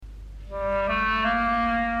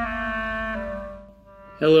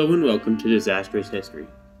Hello and welcome to Disastrous History.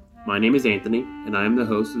 My name is Anthony, and I am the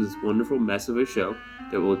host of this wonderful mess of a show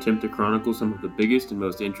that will attempt to chronicle some of the biggest and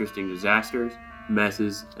most interesting disasters,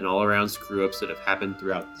 messes, and all-around screw-ups that have happened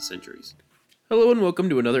throughout the centuries. Hello and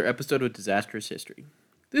welcome to another episode of Disastrous History.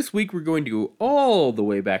 This week we're going to go all the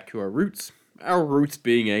way back to our roots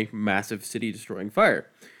being a massive city-destroying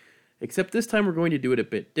fire. Except this time we're going to do it a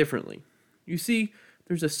bit differently. You see,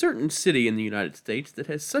 there's a certain city in the United States that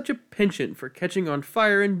has such a penchant for catching on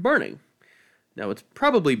fire and burning. Now, it's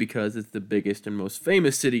probably because it's the biggest and most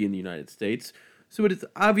famous city in the United States, so it is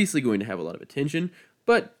obviously going to have a lot of attention,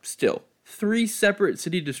 but still, 3 separate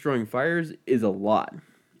city-destroying fires is a lot.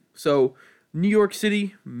 So, New York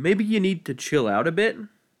City, maybe you need to chill out a bit?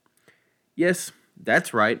 Yes,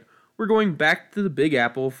 that's right, we're going back to the Big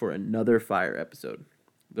Apple for another fire episode.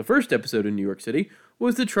 The first episode in New York City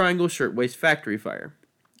was the Triangle Shirtwaist Factory fire.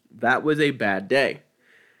 That was a bad day.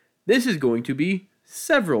 This is going to be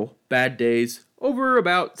several bad days over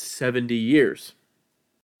about 70 years.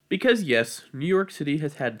 Because yes, New York City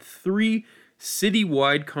has had 3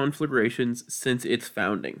 citywide conflagrations since its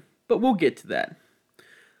founding, but we'll get to that.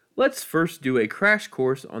 Let's first do a crash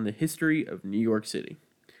course on the history of New York City.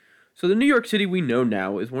 So the New York City we know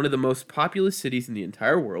now is one of the most populous cities in the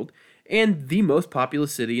entire world, and the most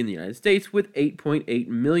populous city in the United States with 8.8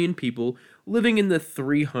 million people living in the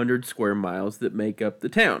 300 square miles that make up the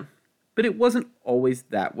town. But it wasn't always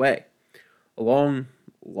that way. A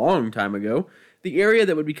long time ago, the area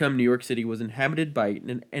that would become New York City was inhabited by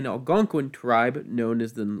an Algonquin tribe known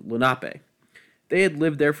as the Lenape. They had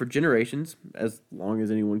lived there for generations, as long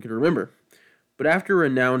as anyone could remember. But after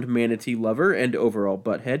renowned manatee lover and overall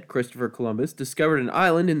butthead Christopher Columbus discovered an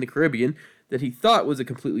island in the Caribbean that he thought was a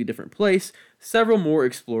completely different place, several more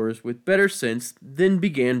explorers with better sense then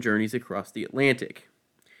began journeys across the Atlantic.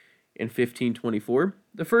 In 1524,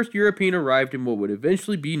 the first European arrived in what would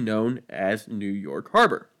eventually be known as New York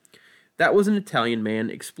Harbor. That was an Italian man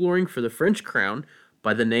exploring for the French crown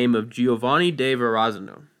by the name of Giovanni de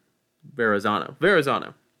Verrazzano.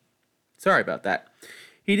 Sorry about that.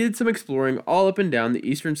 He did some exploring all up and down the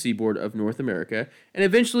eastern seaboard of North America and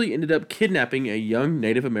eventually ended up kidnapping a young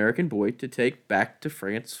Native American boy to take back to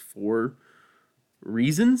France for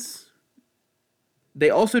reasons.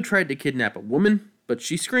 They also tried to kidnap a woman, but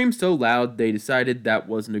she screamed so loud they decided that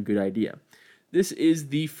wasn't a good idea. This is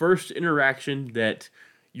the first interaction that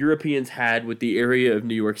Europeans had with the area of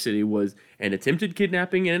New York City was an attempted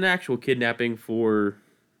kidnapping and an actual kidnapping for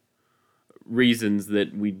reasons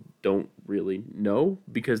that we don't really know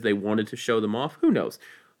because they wanted to show them off. Who knows?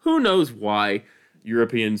 Who knows why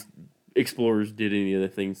Europeans explorers did any of the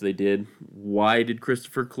things they did? Why did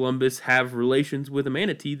Christopher Columbus have relations with a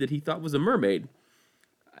manatee that he thought was a mermaid?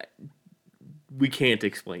 We can't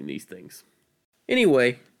explain these things.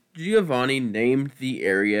 Anyway, Giovanni named the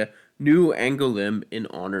area New Angoulême in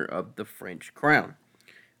honor of the French crown.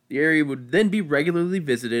 The area would then be regularly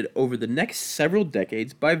visited over the next several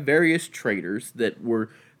decades by various traders that were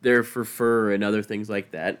there for fur and other things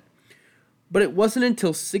like that. But it wasn't until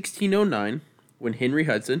 1609 when Henry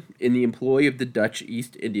Hudson, in the employ of the Dutch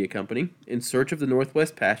East India Company, in search of the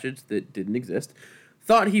Northwest Passage that didn't exist,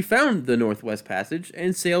 thought he found the Northwest Passage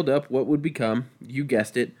and sailed up what would become, you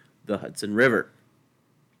guessed it, the Hudson River.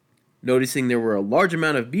 Noticing there were a large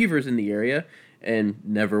amount of beavers in the area, and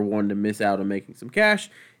never wanted to miss out on making some cash,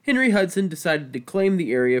 Henry Hudson decided to claim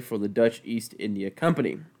the area for the Dutch East India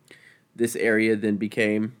Company. This area then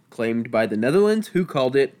became claimed by the Netherlands, who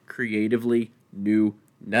called it, creatively, New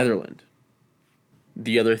Netherland.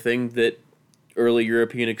 The other thing that early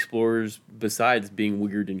European explorers, besides being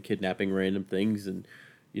weird and kidnapping random things and,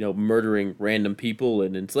 murdering random people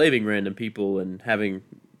and enslaving random people and having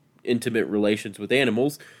intimate relations with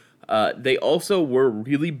animals, they also were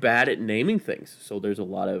really bad at naming things. So there's a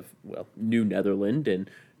lot of, New Netherland and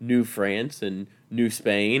New France and New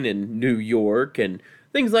Spain and New York and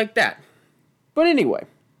things like that. But anyway,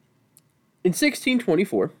 in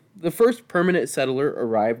 1624, the first permanent settler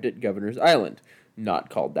arrived at Governor's Island. Not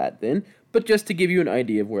called that then, but just to give you an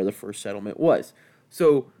idea of where the first settlement was.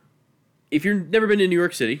 So, if you've never been to New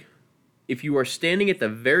York City, if you are standing at the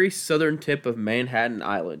very southern tip of Manhattan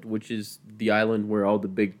Island, which is the island where all the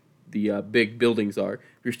big buildings are,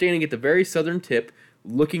 if you're standing at the very southern tip,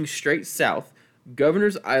 looking straight south,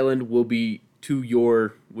 Governor's Island would be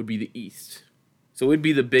the east. So it would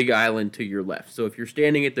be the big island to your left. So if you're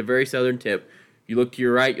standing at the very southern tip, if you look to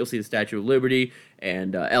your right, you'll see the Statue of Liberty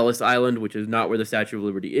and Ellis Island, which is not where the Statue of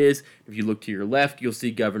Liberty is. If you look to your left, you'll see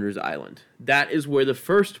Governor's Island. That is where the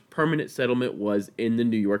first permanent settlement was in the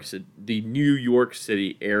New York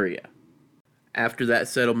City area. After that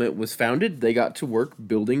settlement was founded, they got to work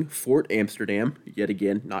building Fort Amsterdam, yet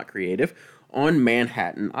again not creative, on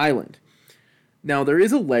Manhattan Island. Now, there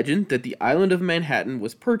is a legend that the island of Manhattan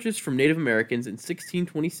was purchased from Native Americans in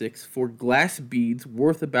 1626 for glass beads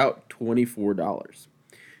worth about $24.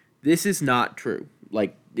 This is not true.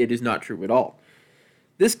 It is not true at all.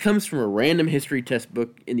 This comes from a random history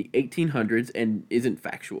textbook in the 1800s and isn't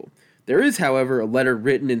factual. There is, however, a letter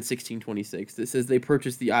written in 1626 that says they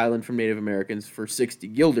purchased the island from Native Americans for 60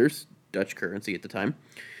 guilders, Dutch currency at the time,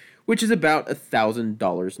 which is about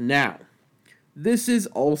 $1,000 now. This is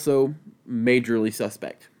also majorly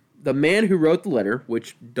suspect. The man who wrote the letter,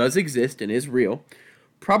 which does exist and is real,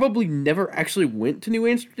 probably never actually went to New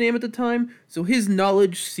Amsterdam at the time, so his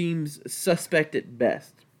knowledge seems suspect at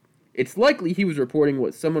best. It's likely he was reporting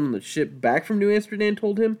what someone on the ship back from New Amsterdam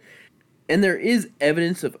told him, and there is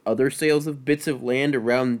evidence of other sales of bits of land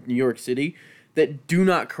around New York City that do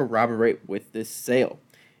not corroborate with this sale.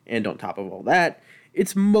 And on top of all that,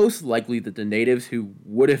 it's most likely that the natives who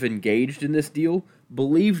would have engaged in this deal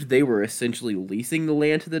believed they were essentially leasing the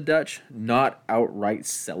land to the Dutch, not outright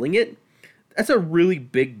selling it. That's a really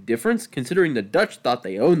big difference, considering the Dutch thought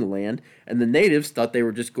they owned the land, and the natives thought they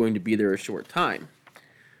were just going to be there a short time.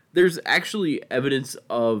 There's actually evidence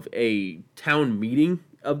of a town meeting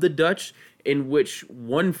of the Dutch in which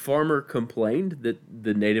one farmer complained that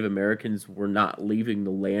the Native Americans were not leaving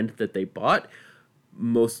the land that they bought,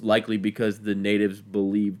 most likely because the natives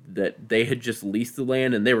believed that they had just leased the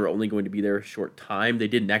land and they were only going to be there a short time. They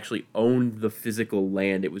didn't actually own the physical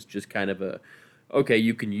land. It was just kind of okay,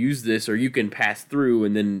 you can use this or you can pass through,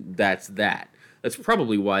 and then that's that. That's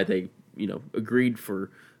probably why they, agreed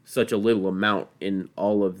for such a little amount in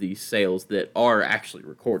all of these sales that are actually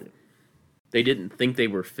recorded. They didn't think they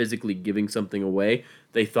were physically giving something away.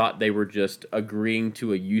 They thought they were just agreeing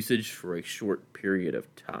to a usage for a short period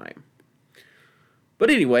of time. But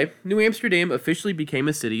anyway, New Amsterdam officially became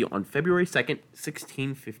a city on February 2nd,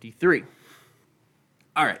 1653.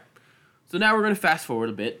 All right, so now we're going to fast forward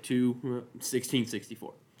a bit to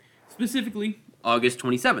 1664. Specifically, August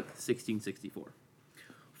 27th, 1664.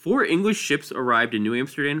 4 English ships arrived in New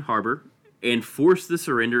Amsterdam harbor and forced the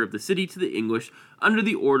surrender of the city to the English under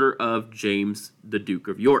the order of James, the Duke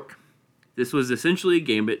of York. This was essentially a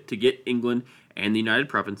gambit to get England and the United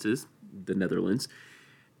Provinces, the Netherlands,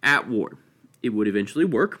 at war. It would eventually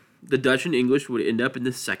work. The Dutch and English would end up in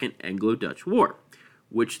the Second Anglo-Dutch War,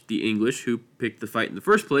 which the English, who picked the fight in the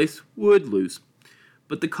first place, would lose.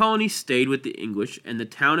 But the colony stayed with the English, and the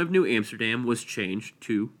town of New Amsterdam was changed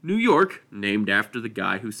to New York, named after the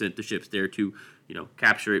guy who sent the ships there to,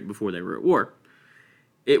 capture it before they were at war.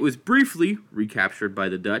 It was briefly recaptured by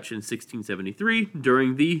the Dutch in 1673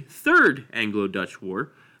 during the Third Anglo-Dutch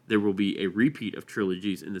War. There will be a repeat of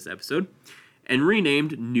trilogies in this episode, and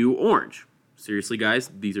renamed New Orange. Seriously,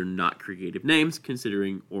 guys, these are not creative names,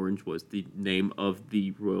 considering Orange was the name of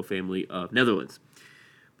the royal family of Netherlands,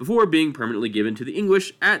 before being permanently given to the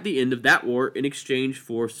English at the end of that war in exchange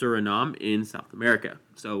for Suriname in South America.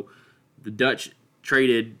 So the Dutch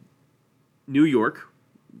traded New York,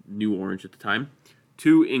 New Orange at the time,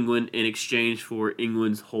 to England in exchange for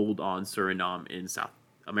England's hold on Suriname in South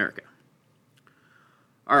America.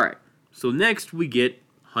 All right, so next we get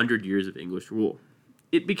 100 years of English rule.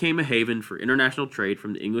 It became a haven for international trade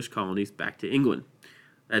from the English colonies back to England.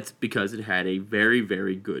 That's because it had a very,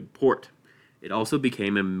 very good port. It also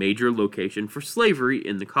became a major location for slavery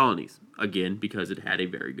in the colonies, again because it had a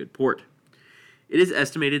very good port. It is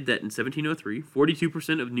estimated that in 1703,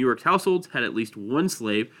 42% of New York's households had at least one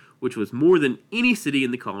slave, which was more than any city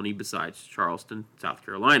in the colony besides Charleston, South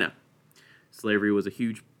Carolina. Slavery was a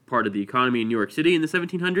huge part of the economy in New York City in the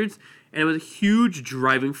 1700s, and it was a huge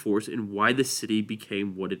driving force in why the city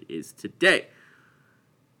became what it is today.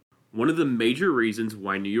 One of the major reasons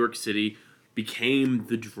why New York City became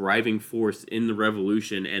the driving force in the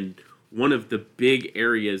Revolution, and one of the big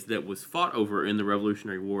areas that was fought over in the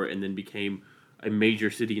Revolutionary War and then became a major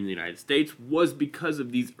city in the United States, was because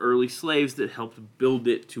of these early slaves that helped build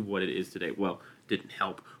it to what it is today. Well, didn't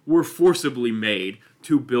help. Were forcibly made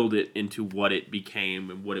to build it into what it became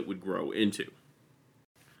and what it would grow into.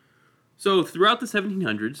 So throughout the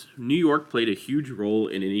 1700s, New York played a huge role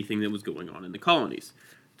in anything that was going on in the colonies.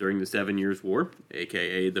 During the 7 Years' War,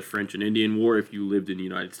 aka the French and Indian War if you lived in the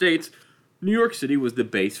United States, New York City was the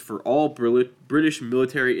base for all British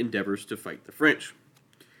military endeavors to fight the French.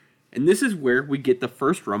 And this is where we get the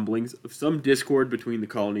first rumblings of some discord between the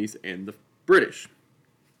colonies and the British.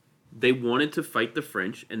 They wanted to fight the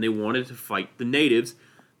French, and they wanted to fight the natives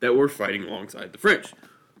that were fighting alongside the French.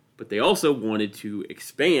 But they also wanted to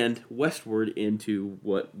expand westward into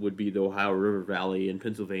what would be the Ohio River Valley and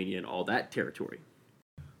Pennsylvania and all that territory.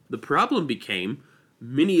 The problem became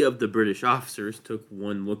many of the British officers took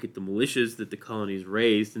one look at the militias that the colonies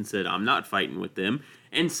raised and said, I'm not fighting with them,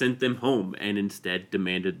 and sent them home, and instead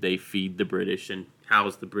demanded they feed the British and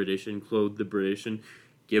house the British and clothe the British and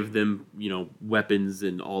give them, weapons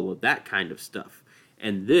and all of that kind of stuff.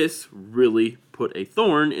 And this really put a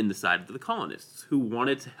thorn in the side of the colonists who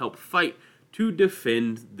wanted to help fight to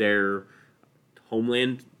defend their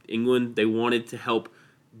homeland, England. They wanted to help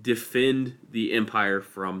defend the empire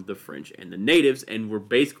from the French and the natives, and were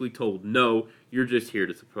basically told, no, you're just here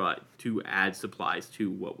to add supplies to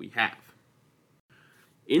what we have.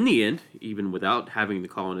 In the end, even without having the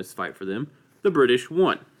colonists fight for them, the British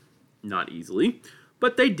won. Not easily,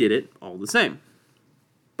 but they did it all the same.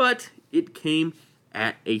 But it came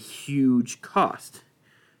at a huge cost.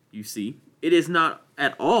 You see, it is not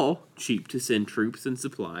at all cheap to send troops and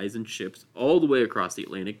supplies and ships all the way across the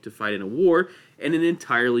Atlantic to fight in a war in an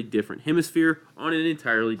entirely different hemisphere on an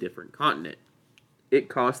entirely different continent. It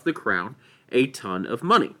cost the crown a ton of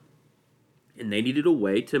money, and they needed a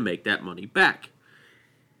way to make that money back.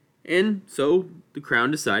 And so the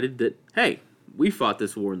crown decided that, hey, we fought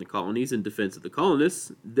this war in the colonies in defense of the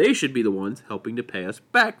colonists. They should be the ones helping to pay us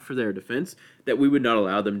back for their defense that we would not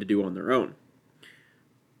allow them to do on their own.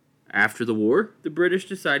 After the war, the British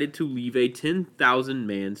decided to leave a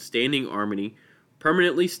 10,000-man standing army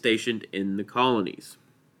permanently stationed in the colonies.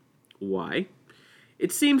 Why?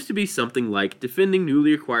 It seems to be something like defending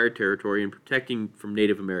newly acquired territory and protecting from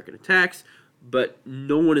Native American attacks, but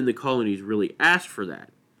no one in the colonies really asked for that.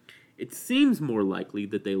 It seems more likely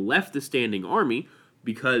that they left the standing army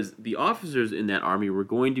because the officers in that army were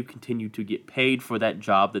going to continue to get paid for that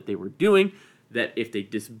job that they were doing, that if they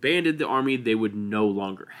disbanded the army, they would no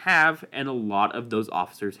longer have, and a lot of those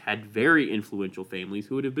officers had very influential families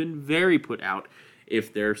who would have been very put out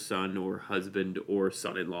if their son or husband or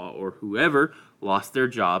son-in-law or whoever lost their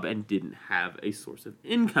job and didn't have a source of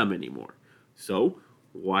income anymore. So,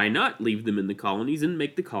 why not leave them in the colonies and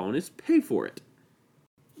make the colonists pay for it?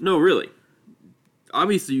 No, really.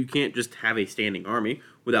 Obviously, you can't just have a standing army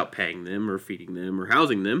without paying them or feeding them or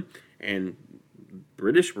housing them, and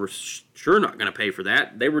British were sure not going to pay for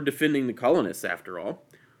that. They were defending the colonists, after all.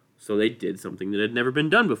 So they did something that had never been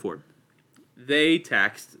done before. They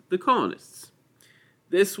taxed the colonists.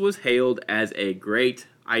 This was hailed as a great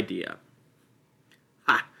idea.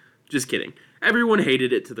 Ha! Just kidding. Everyone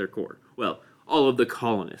hated it to their core. Well, all of the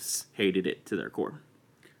colonists hated it to their core.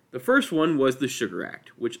 The first one was the Sugar Act,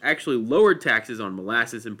 which actually lowered taxes on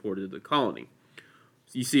molasses imported to the colony.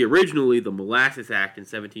 You see, originally, the Molasses Act in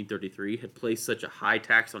 1733 had placed such a high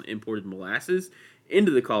tax on imported molasses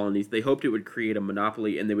into the colonies, they hoped it would create a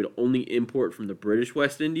monopoly and they would only import from the British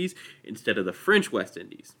West Indies instead of the French West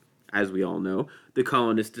Indies. As we all know, the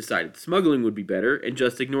colonists decided smuggling would be better and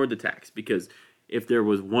just ignored the tax, because if there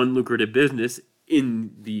was one lucrative business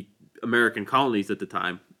in the American colonies at the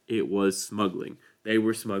time, it was smuggling. They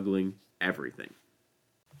were smuggling everything.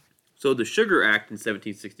 So the Sugar Act in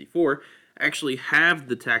 1764 actually halved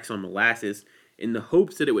the tax on molasses in the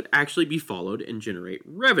hopes that it would actually be followed and generate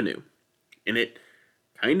revenue. And it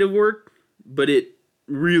kind of worked, but it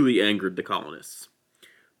really angered the colonists.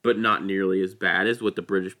 But not nearly as bad as what the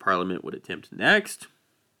British Parliament would attempt next.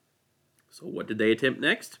 So what did they attempt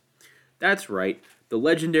next? That's right, the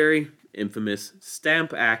legendary, infamous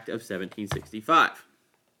Stamp Act of 1765.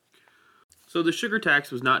 So the sugar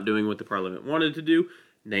tax was not doing what the Parliament wanted to do,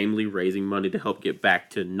 namely raising money to help get back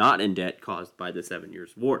to not in debt caused by the 7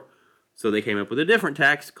 Years' War. So they came up with a different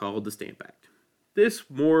tax called the Stamp Act. This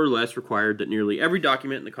more or less required that nearly every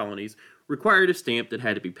document in the colonies required a stamp that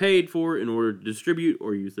had to be paid for in order to distribute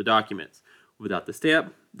or use the documents. Without the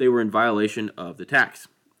stamp, they were in violation of the tax.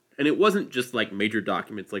 And it wasn't just like major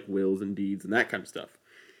documents like wills and deeds and that kind of stuff.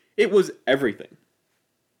 It was everything.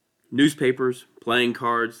 Newspapers, playing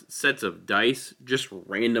cards, sets of dice, just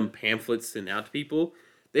random pamphlets sent out to people.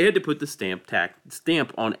 They had to put the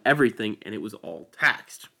stamp on everything, and it was all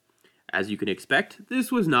taxed. As you can expect, this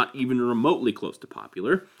was not even remotely close to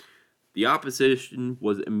popular. The opposition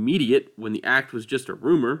was immediate when the act was just a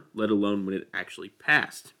rumor, let alone when it actually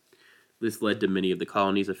passed. This led to many of the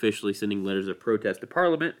colonies officially sending letters of protest to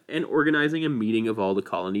Parliament and organizing a meeting of all the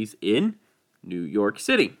colonies in New York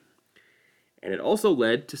City. And it also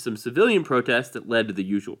led to some civilian protests that led to the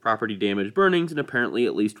usual property damage, burnings, and apparently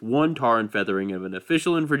at least one tar and feathering of an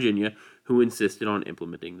official in Virginia who insisted on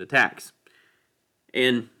implementing the tax.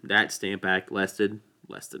 And that Stamp Act lasted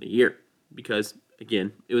less than a year, because,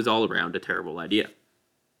 again, it was all around a terrible idea.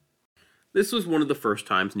 This was one of the first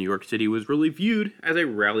times New York City was really viewed as a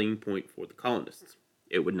rallying point for the colonists.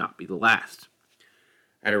 It would not be the last.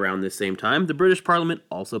 At around this same time, the British Parliament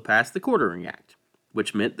also passed the Quartering Act,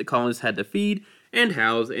 which meant the colonists had to feed and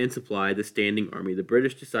house and supply the standing army the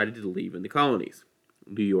British decided to leave in the colonies.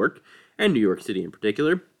 New York, and New York City in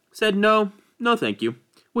particular, said no thank you,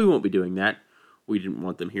 we won't be doing that. We didn't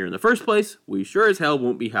want them here in the first place, we sure as hell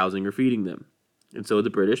won't be housing or feeding them. And so the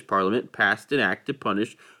British Parliament passed an act to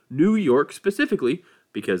punish New York specifically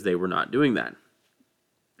because they were not doing that,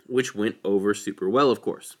 which went over super well, of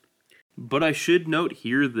course. But I should note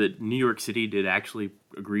here that New York City did actually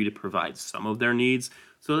agree to provide some of their needs,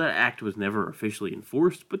 so that act was never officially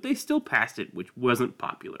enforced, but they still passed it, which wasn't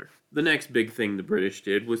popular. The next big thing the British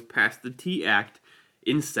did was pass the Tea Act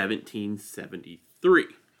in 1773.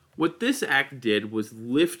 What this act did was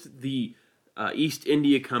lift the East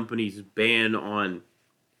India Company's ban on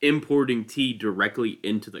importing tea directly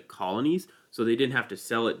into the colonies, so they didn't have to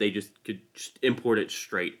sell it, they could just import it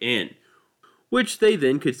straight in, which they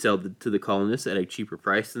then could sell to the colonists at a cheaper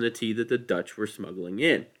price than the tea that the Dutch were smuggling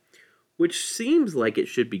in, which seems like it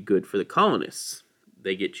should be good for the colonists.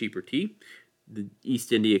 They get cheaper tea, the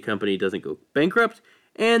East India Company doesn't go bankrupt,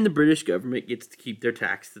 and the British government gets to keep their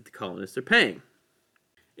tax that the colonists are paying.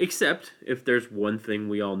 Except, if there's one thing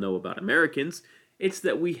we all know about Americans, it's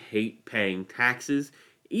that we hate paying taxes,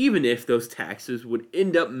 even if those taxes would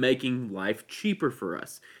end up making life cheaper for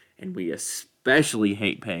us. And we especially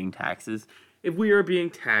hate paying taxes if we are being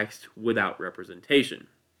taxed without representation.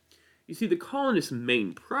 You see, the colonists'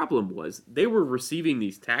 main problem was they were receiving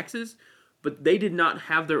these taxes, but they did not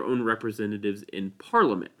have their own representatives in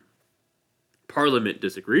Parliament. Parliament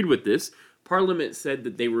disagreed with this. Parliament said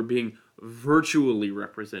that they were being virtually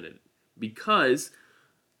represented because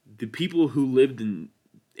the people who lived in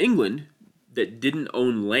England that didn't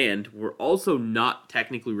own land were also not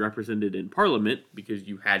technically represented in Parliament because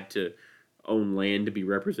you had to own land to be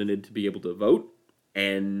represented to be able to vote.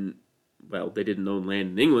 And, well, they didn't own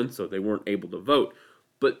land in England, so they weren't able to vote.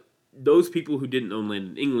 But those people who didn't own land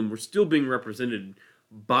in England were still being represented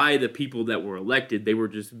by the people that were elected. They were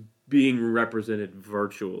just being represented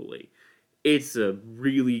virtually. It's a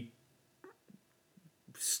really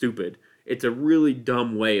stupid. It's a really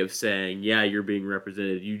dumb way of saying, yeah, you're being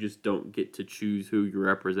represented. You just don't get to choose who your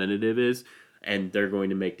representative is, and they're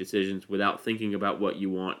going to make decisions without thinking about what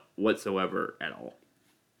you want whatsoever at all.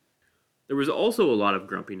 There was also a lot of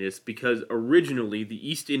grumpiness because originally the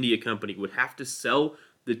East India Company would have to sell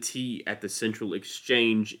the tea at the Central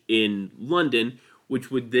Exchange in London,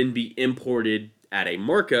 which would then be imported at a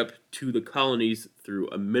markup to the colonies through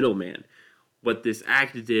a middleman. What this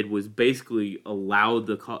act did was basically allow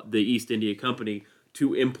the East India Company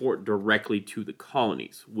to import directly to the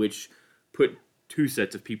colonies, which put two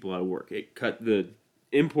sets of people out of work. It cut the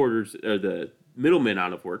importers, or the middlemen,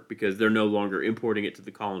 out of work because they're no longer importing it to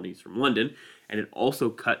the colonies from London, and it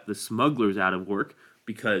also cut the smugglers out of work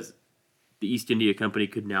because the East India Company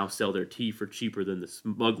could now sell their tea for cheaper than the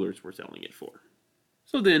smugglers were selling it for.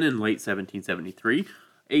 So then, in late 1773,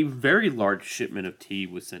 a very large shipment of tea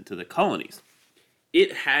was sent to the colonies.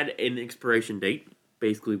 It had an expiration date,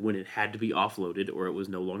 basically when it had to be offloaded or it was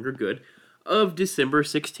no longer good, of December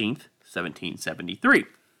 16th, 1773.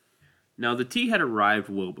 Now, the tea had arrived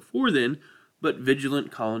well before then, but vigilant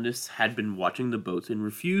colonists had been watching the boats and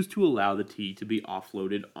refused to allow the tea to be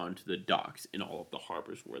offloaded onto the docks in all of the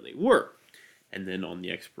harbors where they were. And then on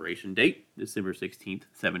the expiration date, December 16th,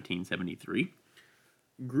 1773,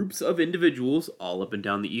 groups of individuals all up and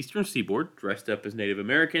down the eastern seaboard, dressed up as Native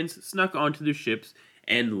Americans, snuck onto the ships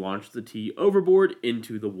and launched the tea overboard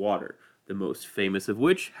into the water, the most famous of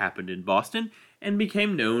which happened in Boston and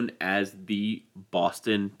became known as the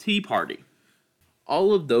Boston Tea Party.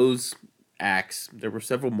 All of those acts, there were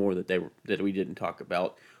several more that we didn't talk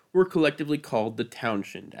about, were collectively called the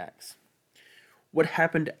Townshend Acts. What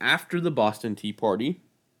happened after the Boston Tea Party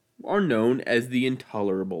are known as the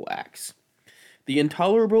Intolerable Acts. The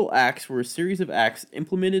Intolerable Acts were a series of acts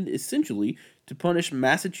implemented essentially to punish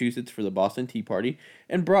Massachusetts for the Boston Tea Party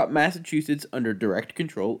and brought Massachusetts under direct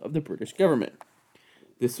control of the British government.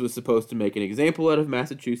 This was supposed to make an example out of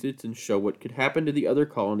Massachusetts and show what could happen to the other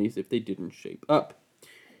colonies if they didn't shape up.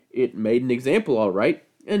 It made an example all right,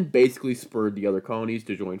 and basically spurred the other colonies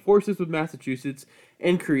to join forces with Massachusetts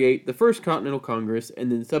and create the First Continental Congress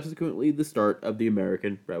and then subsequently the start of the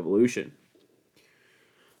American Revolution.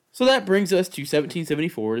 So that brings us to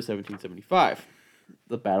 1774 to 1775.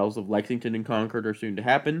 The battles of Lexington and Concord are soon to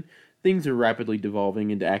happen. Things are rapidly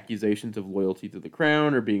devolving into accusations of loyalty to the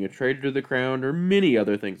crown or being a traitor to the crown or many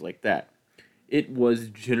other things like that. It was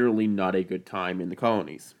generally not a good time in the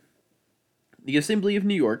colonies. The Assembly of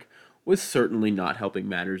New York was certainly not helping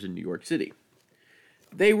matters in New York City.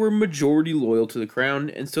 They were majority loyal to the crown,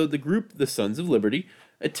 and so the group, the Sons of Liberty,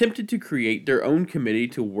 attempted to create their own committee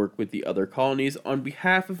to work with the other colonies on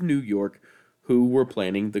behalf of New York, who were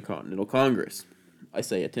planning the Continental Congress. I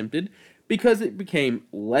say attempted because it became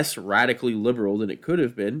less radically liberal than it could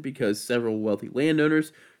have been because several wealthy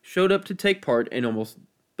landowners showed up to take part and almost,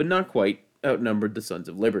 but not quite, outnumbered the Sons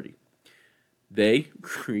of Liberty. They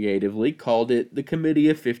creatively called it the Committee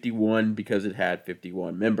of 51 because it had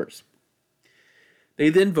 51 members. They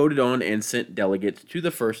then voted on and sent delegates to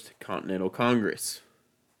the First Continental Congress.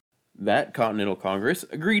 That Continental Congress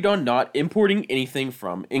agreed on not importing anything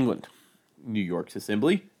from England. New York's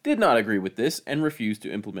Assembly did not agree with this and refused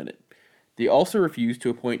to implement it. They also refused to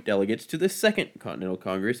appoint delegates to the Second Continental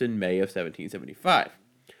Congress in May of 1775.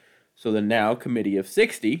 So the now Committee of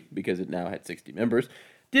 60, because it now had 60 members,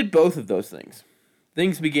 did both of those things.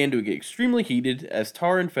 Things began to get extremely heated as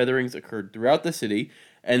tar and featherings occurred throughout the city,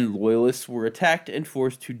 and loyalists were attacked and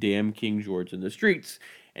forced to damn King George in the streets,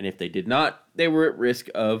 and if they did not, they were at risk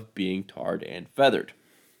of being tarred and feathered.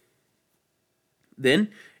 Then,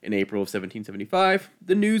 in April of 1775,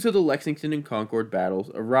 the news of the Lexington and Concord battles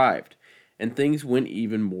arrived, and things went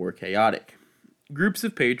even more chaotic. Groups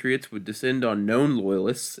of patriots would descend on known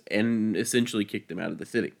loyalists and essentially kick them out of the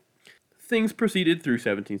city. Things proceeded through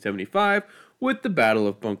 1775, with the Battle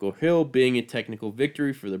of Bunker Hill being a technical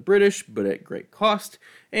victory for the British, but at great cost,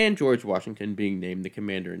 and George Washington being named the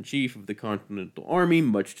Commander-in-Chief of the Continental Army,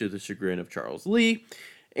 much to the chagrin of Charles Lee,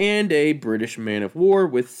 and a British man of war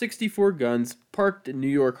with 64 guns parked in New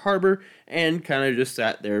York Harbor and kind of just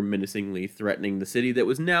sat there menacingly threatening the city that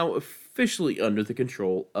was now officially under the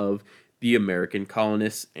control of the American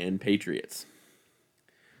colonists and patriots.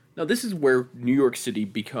 Now, this is where New York City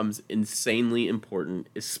becomes insanely important,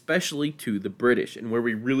 especially to the British, and where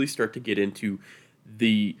we really start to get into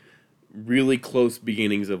the really close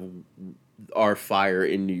beginnings of our fire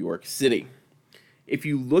in New York City. If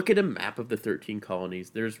you look at a map of the 13 colonies,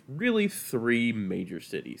 there's really three major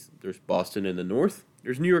cities. There's Boston in the north,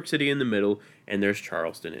 there's New York City in the middle, and there's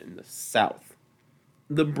Charleston in the south.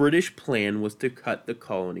 The British plan was to cut the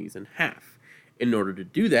colonies in half. In order to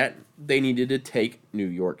do that, they needed to take New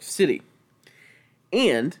York City.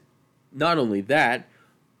 And not only that,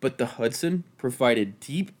 but the Hudson provided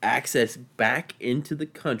deep access back into the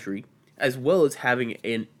country, as well as having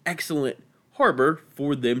an excellent harbor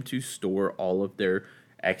for them to store all of their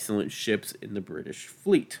excellent ships in the British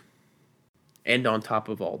fleet. And on top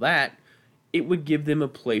of all that, it would give them a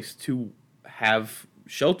place to have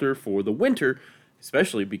shelter for the winter,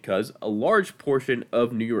 especially because a large portion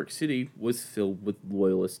of New York City was filled with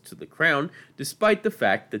loyalists to the crown, despite the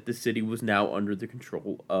fact that the city was now under the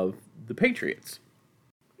control of the Patriots.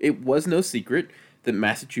 It was no secret that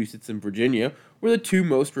Massachusetts and Virginia were the two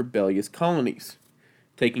most rebellious colonies.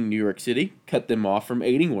 Taking New York City cut them off from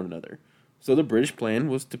aiding one another. So the British plan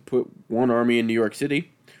was to put one army in New York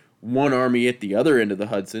City, one army at the other end of the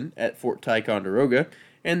Hudson at Fort Ticonderoga,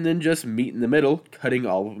 and then just meet in the middle, cutting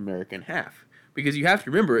all of America in half. Because you have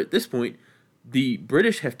to remember, at this point, the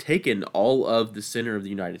British have taken all of the center of the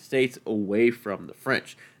United States away from the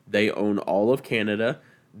French. They own all of Canada.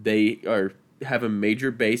 They have a major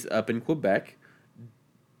base up in Quebec.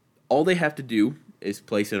 All they have to do is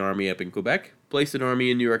place an army up in Quebec, place an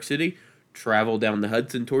army in New York City, travel down the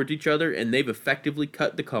Hudson towards each other, and they've effectively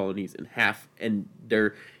cut the colonies in half. And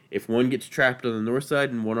if one gets trapped on the north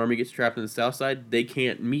side and one army gets trapped on the south side, they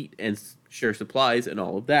can't meet and share supplies and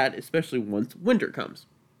all of that, especially once winter comes.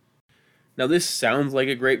 Now, this sounds like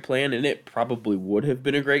a great plan, and it probably would have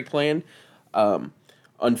been a great plan.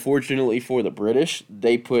 Unfortunately for the British,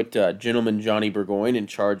 they put Gentleman Johnny Burgoyne in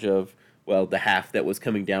charge of, the half that was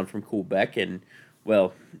coming down from Quebec, and,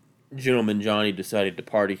 Gentleman Johnny decided to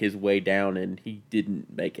party his way down, and he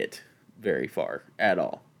didn't make it very far at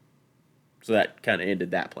all. So that kind of ended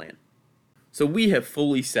that plan. So we have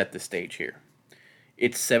fully set the stage here.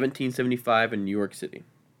 It's 1775 in New York City.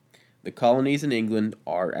 The colonies in England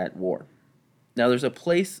are at war. Now there's a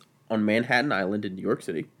place on Manhattan Island in New York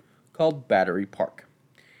City called Battery Park.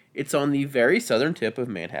 It's on the very southern tip of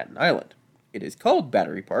Manhattan Island. It is called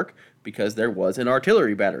Battery Park because there was an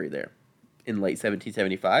artillery battery there. In late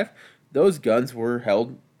 1775, those guns were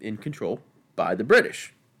held in control by the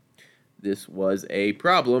British. This was a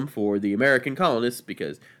problem for the American colonists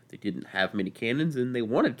because they didn't have many cannons and they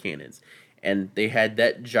wanted cannons. And they had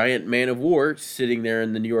that giant man of war sitting there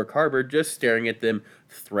in the New York harbor just staring at them,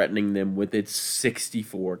 threatening them with its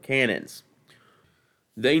 64 cannons.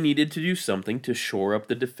 They needed to do something to shore up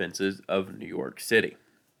the defenses of New York City.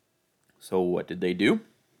 So what did they do?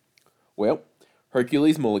 Well,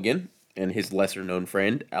 Hercules Mulligan, and his lesser-known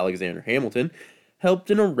friend, Alexander Hamilton,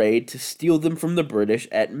 helped in a raid to steal them from the British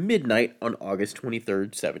at midnight on August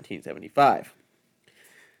 23rd, 1775.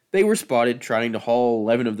 They were spotted trying to haul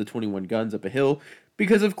 11 of the 21 guns up a hill,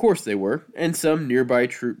 because of course they were, and some nearby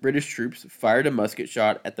British troops fired a musket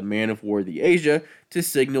shot at the man-of-war the Asia to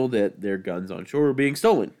signal that their guns on shore were being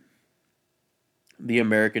stolen. The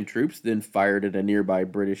American troops then fired at a nearby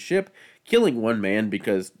British ship, killing one man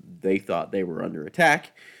because they thought they were under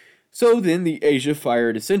attack. So then the Asia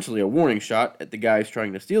fired essentially a warning shot at the guys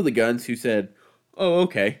trying to steal the guns, who said, "Oh,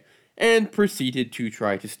 okay," and proceeded to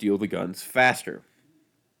try to steal the guns faster.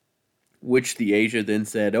 Which the Asia then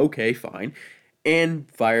said, "Okay, fine," and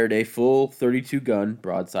fired a full 32-gun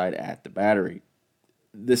broadside at the battery.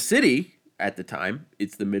 The city, at the time,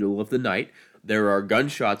 it's the middle of the night, there are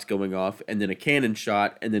gunshots going off, and then a cannon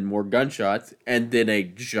shot, and then more gunshots, and then a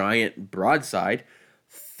giant broadside,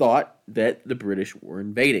 thought that the British were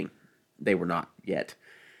invading. They were not yet.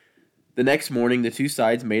 The next morning, the two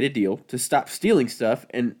sides made a deal to stop stealing stuff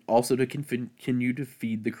and also to continue to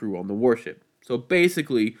feed the crew on the warship. So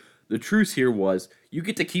basically, the truce here was, you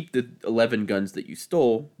get to keep the 11 guns that you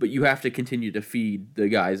stole, but you have to continue to feed the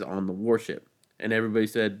guys on the warship. And everybody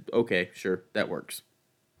said, okay, sure, that works.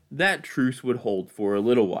 That truce would hold for a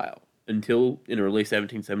little while, until in early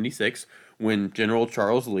 1776, when General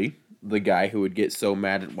Charles Lee, the guy who would get so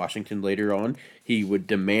mad at Washington later on, he would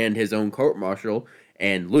demand his own court-martial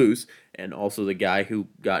and lose, and also the guy who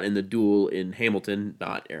got in the duel in Hamilton,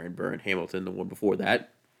 not Aaron Burr and Hamilton, the one before that,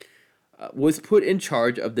 was put in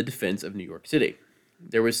charge of the defense of New York City.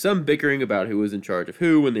 There was some bickering about who was in charge of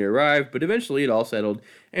who when they arrived, but eventually it all settled,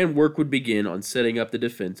 and work would begin on setting up the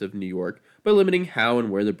defense of New York by limiting how and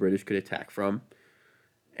where the British could attack from.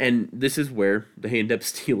 And this is where they end up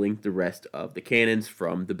stealing the rest of the cannons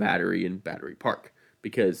from the battery in Battery Park,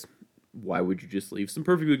 because why would you just leave some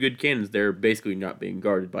perfectly good cannons there basically not being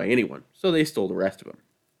guarded by anyone? So they stole the rest of them.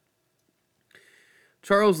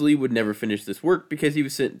 Charles Lee would never finish this work because he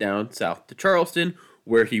was sent down south to Charleston,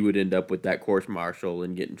 where he would end up with that court-martial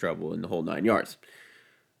and get in trouble in the whole 9 yards.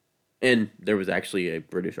 And there was actually a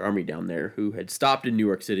British army down there who had stopped in New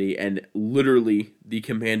York City, and literally, the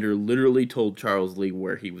commander literally told Charles Lee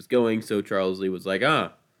where he was going, so Charles Lee was like, I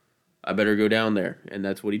better go down there, and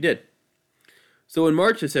that's what he did. So in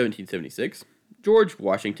March of 1776, George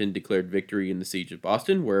Washington declared victory in the siege of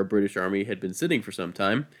Boston, where a British army had been sitting for some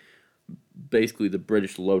time. Basically, the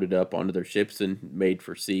British loaded up onto their ships and made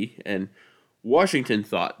for sea, and Washington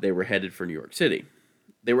thought they were headed for New York City.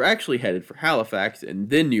 They were actually headed for Halifax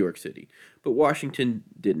and then New York City, but Washington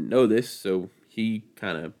didn't know this, so he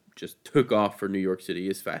kind of just took off for New York City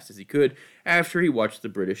as fast as he could after he watched the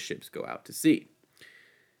British ships go out to sea.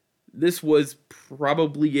 This was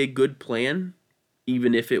probably a good plan,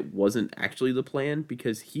 even if it wasn't actually the plan,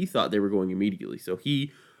 because he thought they were going immediately, so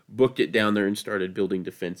he booked it down there and started building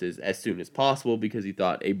defenses as soon as possible because he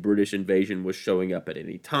thought a British invasion was showing up at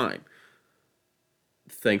any time.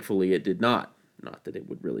 Thankfully, it did not. Not that it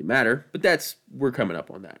would really matter, but we're coming up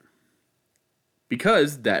on that.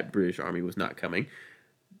 Because that British army was not coming,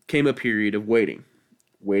 came a period of waiting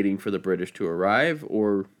for the British to arrive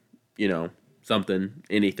or,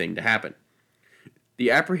 anything to happen. The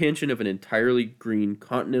apprehension of an entirely green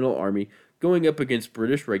Continental Army going up against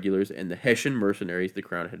British regulars and the Hessian mercenaries the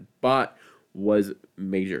Crown had bought was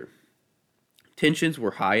major. Tensions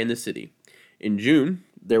were high in the city. In June,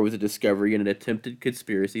 there was a discovery in an attempted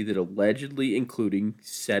conspiracy that allegedly including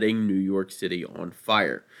setting New York City on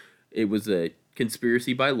fire. It was a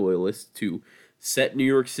conspiracy by loyalists to set New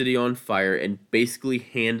York City on fire and basically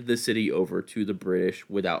hand the city over to the British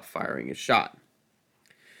without firing a shot.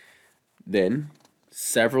 Then,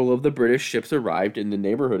 several of the British ships arrived in the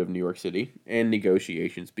neighborhood of New York City, and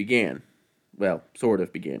negotiations began. Well, sort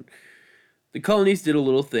of began. The colonies did a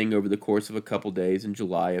little thing over the course of a couple days in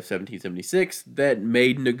July of 1776 that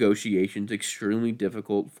made negotiations extremely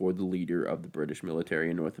difficult for the leader of the British military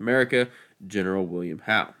in North America, General William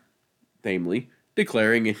Howe, namely,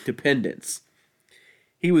 declaring independence.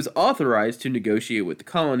 He was authorized to negotiate with the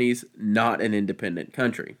colonies, not an independent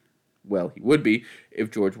country. Well, he would be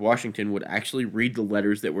if George Washington would actually read the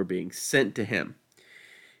letters that were being sent to him.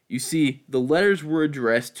 You see, the letters were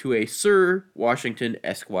addressed to a Sir Washington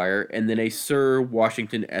Esquire, and then a Sir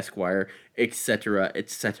Washington Esquire, etc.,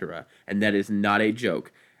 etc., and that is not a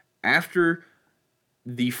joke. After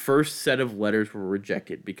the first set of letters were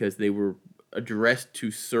rejected because they were addressed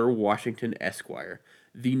to Sir Washington Esquire,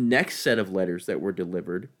 the next set of letters that were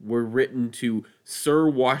delivered were written to Sir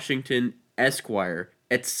Washington Esquire,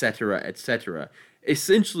 etc., etc.,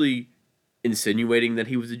 essentially insinuating that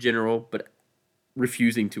he was a general, but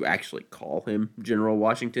refusing to actually call him General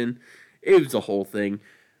Washington. It was a whole thing.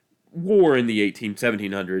 War in the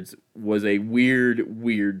 1700s was a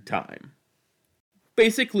weird time.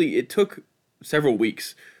 Basically, it took several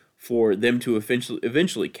weeks for them to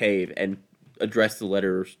eventually cave and address the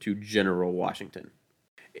letters to General Washington.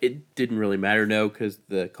 It didn't really matter, no, because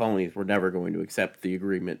the colonies were never going to accept the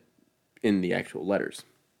agreement in the actual letters.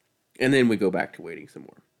 And then we go back to waiting some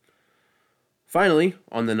more. Finally,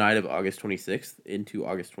 on the night of August 26th into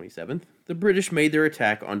August 27th, the British made their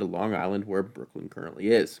attack onto Long Island, where Brooklyn currently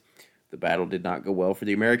is. The battle did not go well for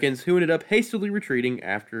the Americans, who ended up hastily retreating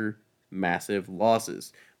after massive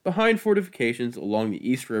losses behind fortifications along the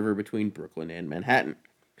East River between Brooklyn and Manhattan.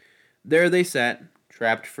 There they sat,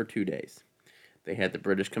 trapped for 2 days. They had the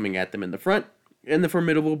British coming at them in the front, and the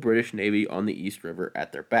formidable British Navy on the East River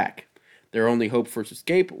at their back. Their only hope for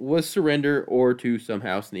escape was surrender or to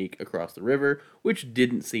somehow sneak across the river, which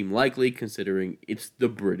didn't seem likely considering it's the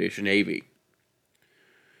British Navy.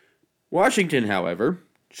 Washington, however,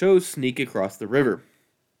 chose sneak across the river.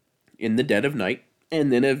 In the dead of night,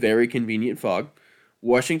 and then a very convenient fog,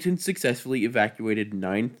 Washington successfully evacuated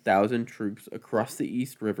 9,000 troops across the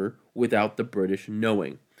East River without the British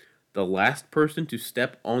knowing. The last person to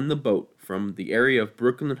step on the boat from the area of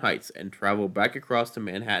Brooklyn Heights and travel back across to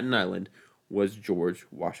Manhattan Island was George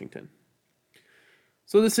Washington.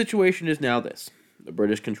 So the situation is now this. The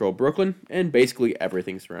British control Brooklyn and basically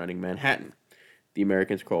everything surrounding Manhattan. The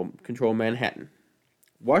Americans control Manhattan.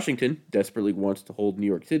 Washington desperately wants to hold New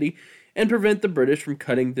York City and prevent the British from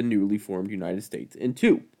cutting the newly formed United States in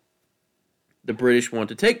two. The British want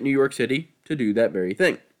to take New York City to do that very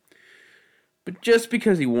thing. But just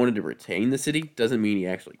because he wanted to retain the city doesn't mean he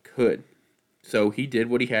actually could. So he did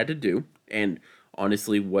what he had to do, and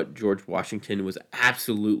honestly what George Washington was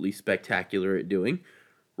absolutely spectacular at doing,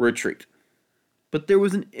 retreat. But there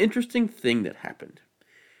was an interesting thing that happened.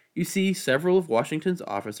 You see, several of Washington's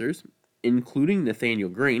officers, including Nathaniel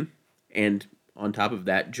Greene, and on top of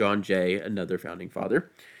that, John Jay, another founding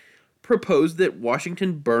father, proposed that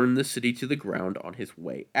Washington burn the city to the ground on his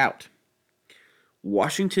way out.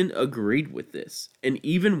 Washington agreed with this, and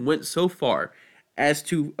even went so far as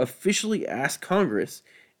to officially ask Congress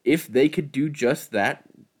if they could do just that,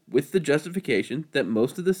 with the justification that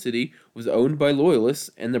most of the city was owned by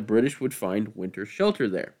loyalists and the British would find winter shelter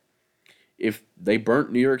there. If they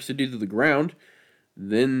burnt New York City to the ground,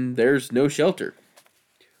 then there's no shelter.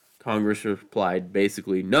 Congress replied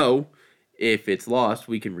basically, no, if it's lost,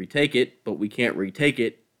 we can retake it, but we can't retake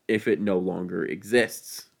it if it no longer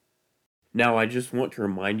exists. Now, I just want to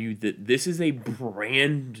remind you that this is a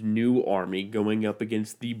brand new army going up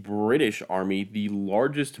against the British Army, the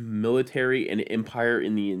largest military and empire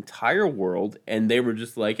in the entire world, and they were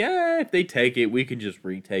just like, if they take it, we can just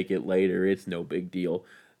retake it later, it's no big deal.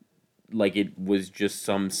 Like it was just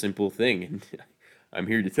some simple thing, and I'm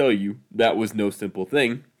here to tell you that was no simple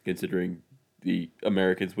thing, considering the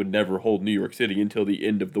Americans would never hold New York City until the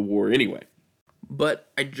end of the war anyway.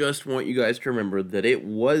 But I just want you guys to remember that it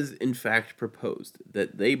was in fact proposed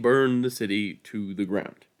that they burn the city to the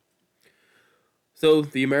ground. So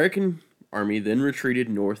the American army then retreated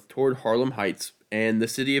north toward Harlem Heights, and the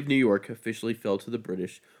city of New York officially fell to the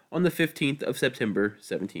British on the 15th of September,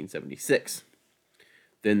 1776.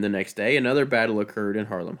 Then the next day, another battle occurred in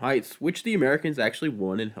Harlem Heights, which the Americans actually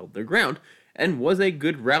won and held their ground, and was a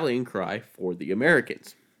good rallying cry for the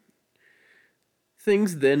Americans.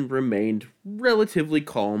 Things then remained relatively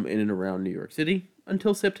calm in and around New York City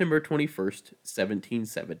until September 21st,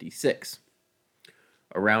 1776.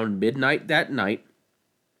 Around midnight that night,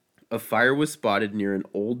 a fire was spotted near an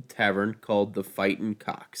old tavern called the Fightin'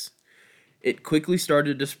 Cocks. It quickly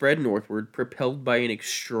started to spread northward, propelled by an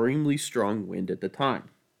extremely strong wind at the time.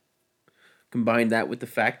 Combine that with the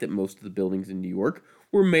fact that most of the buildings in New York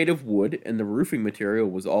were made of wood and the roofing material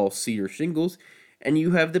was all cedar shingles, and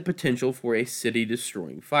you have the potential for a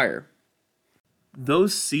city-destroying fire.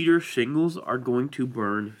 Those cedar shingles are going to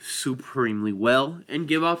burn supremely well and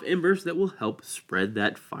give off embers that will help spread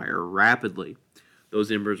that fire rapidly.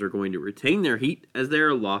 Those embers are going to retain their heat as they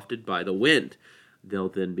are lofted by the wind. They'll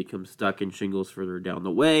then become stuck in shingles further down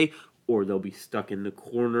the way, or they'll be stuck in the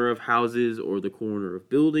corner of houses or the corner of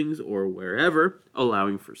buildings or wherever,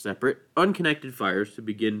 allowing for separate, unconnected fires to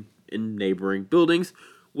begin in neighboring buildings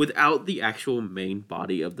without the actual main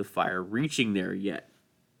body of the fire reaching there yet.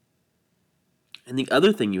 And the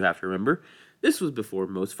other thing you have to remember, this was before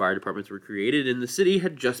most fire departments were created and the city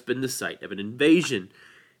had just been the site of an invasion.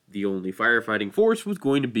 The only firefighting force was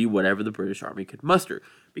going to be whatever the British Army could muster,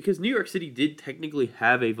 because New York City did technically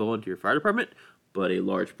have a volunteer fire department, but a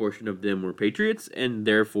large portion of them were patriots and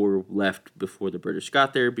therefore left before the British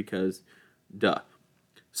got there because Duh.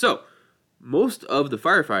 So, most of the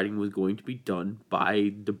firefighting was going to be done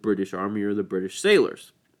by the British Army or the British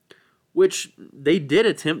sailors, which they did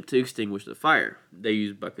attempt to extinguish the fire. They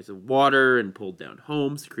used buckets of water and pulled down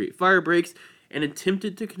homes to create fire breaks and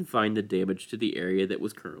attempted to confine the damage to the area that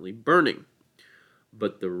was currently burning.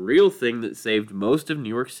 But the real thing that saved most of New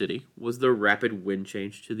York City was the rapid wind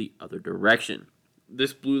change to the other direction.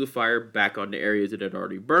 This blew the fire back onto areas that had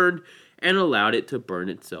already burned and allowed it to burn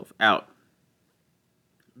itself out.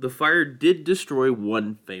 The fire did destroy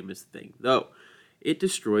one famous thing, though. It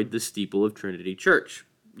destroyed the steeple of Trinity Church.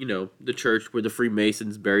 You know, the church where the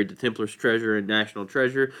Freemasons buried the Templars' treasure and national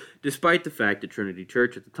treasure, despite the fact that Trinity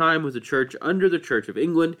Church at the time was a church under the Church of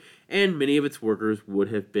England, and many of its workers would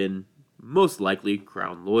have been most likely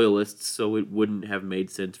Crown loyalists, so it wouldn't have made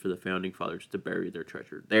sense for the Founding Fathers to bury their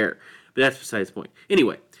treasure there. But that's besides the point.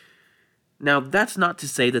 Anyway, now that's not to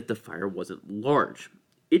say that the fire wasn't large.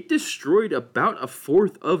 It destroyed about a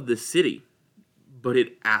fourth of the city, but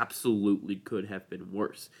it absolutely could have been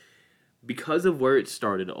worse. Because of where it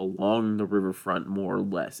started along the riverfront, more or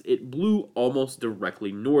less, it blew almost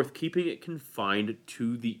directly north, keeping it confined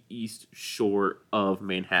to the east shore of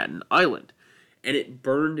Manhattan Island. And it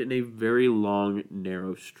burned in a very long,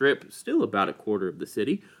 narrow strip, still about a quarter of the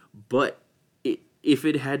city, but if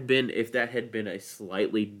that had been a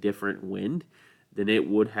slightly different wind, then it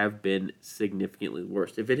would have been significantly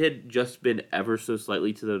worse. If it had just been ever so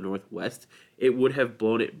slightly to the northwest, it would have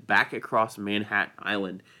blown it back across Manhattan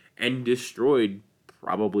Island and destroyed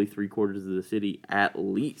probably 3/4 of the city at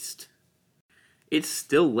least. It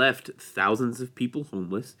still left thousands of people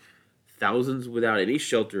homeless, thousands without any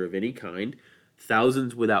shelter of any kind,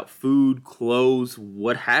 thousands without food, clothes,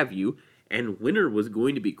 what have you, and winter was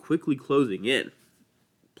going to be quickly closing in.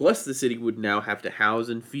 Plus, the city would now have to house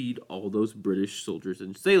and feed all those British soldiers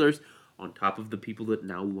and sailors on top of the people that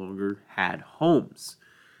no longer had homes.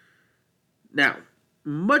 Now,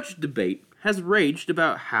 much debate has raged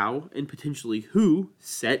about how and potentially who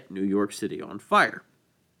set New York City on fire.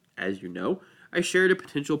 As you know, I shared a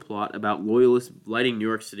potential plot about loyalists lighting New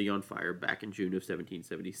York City on fire back in June of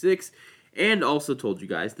 1776, and also told you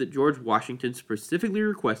guys that George Washington specifically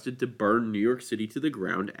requested to burn New York City to the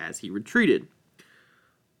ground as he retreated.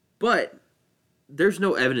 But there's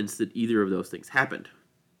no evidence that either of those things happened.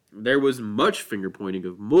 There was much finger-pointing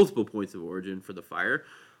of multiple points of origin for the fire,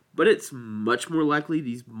 but it's much more likely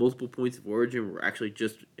these multiple points of origin were actually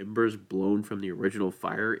just embers blown from the original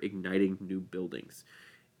fire, igniting new buildings.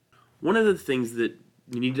 One of the things that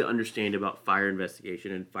you need to understand about fire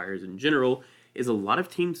investigation and fires in general is a lot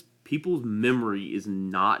of people's memory is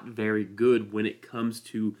not very good when it comes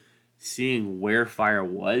to seeing where fire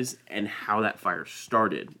was and how that fire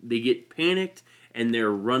started. They get panicked and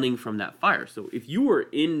they're running from that fire. So if you are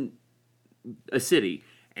in a city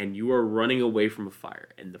and you are running away from a fire,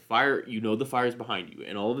 and the fire, you know the fire is behind you,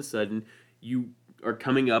 and all of a sudden you are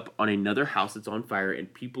coming up on another house that's on fire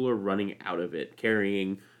and people are running out of it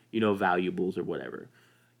carrying, valuables or whatever.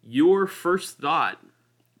 Your first thought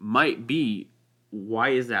might be, why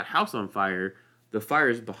is that house on fire? The fire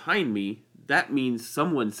is behind me. That means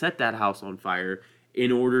someone set that house on fire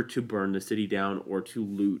in order to burn the city down or to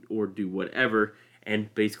loot or do whatever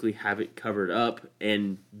and basically have it covered up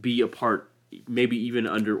and be a part, maybe even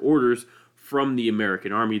under orders from the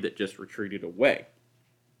American army that just retreated away.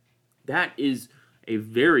 That is a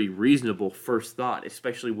very reasonable first thought,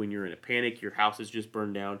 especially when you're in a panic. Your house has just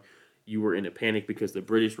burned down. You were in a panic because the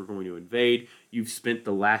British were going to invade. You've spent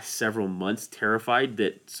the last several months terrified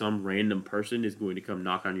that some random person is going to come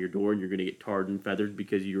knock on your door and you're going to get tarred and feathered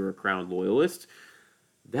because you're a Crown loyalist.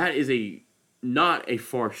 That is not a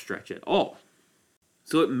far stretch at all.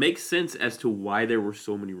 So it makes sense as to why there were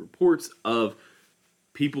so many reports of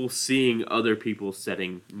people seeing other people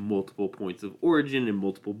setting multiple points of origin and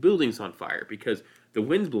multiple buildings on fire, because the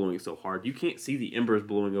wind's blowing so hard, you can't see the embers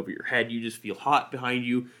blowing over your head. You just feel hot behind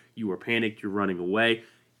you. You are panicked. You're running away.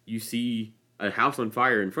 You see a house on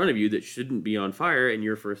fire in front of you that shouldn't be on fire, and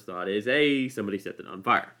your first thought is, hey, somebody set it on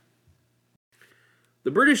fire.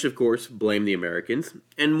 The British, of course, blame the Americans,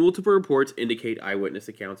 and multiple reports indicate eyewitness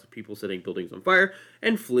accounts of people setting buildings on fire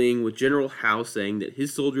and fleeing, with General Howe saying that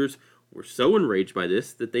his soldiers were so enraged by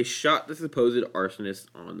this that they shot the supposed arsonist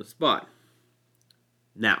on the spot.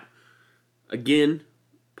 Now, again,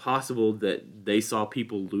 possible that they saw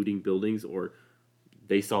people looting buildings, or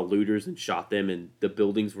they saw looters and shot them, and the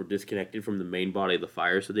buildings were disconnected from the main body of the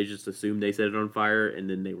fire, so they just assumed they set it on fire, and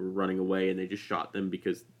then they were running away, and they just shot them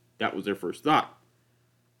because that was their first thought.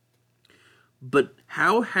 But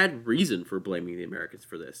Howe had reason for blaming the Americans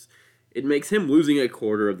for this. It makes him losing a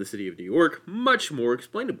quarter of the city of New York much more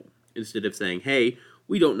explainable. Instead of saying, hey,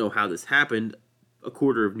 We don't know how this happened. A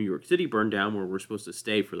quarter of New York City burned down where we're supposed to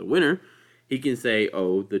stay for the winter. He can say,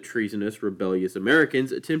 oh, the treasonous, rebellious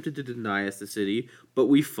Americans attempted to deny us the city, but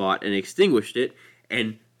we fought and extinguished it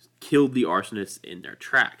and killed the arsonists in their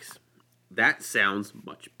tracks. That sounds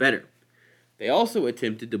much better. They also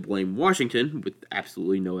attempted to blame Washington with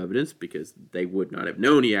absolutely no evidence because they would not have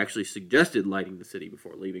known he actually suggested lighting the city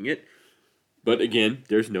before leaving it. But again,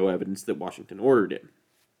 there's no evidence that Washington ordered it.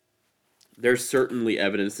 There's certainly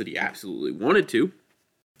evidence that he absolutely wanted to.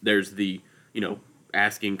 There's the,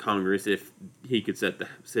 asking Congress if he could set the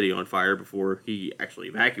city on fire before he actually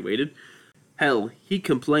evacuated. Hell, he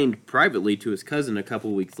complained privately to his cousin a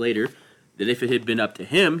couple weeks later that if it had been up to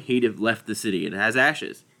him, he'd have left the city in his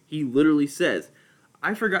ashes. He literally says,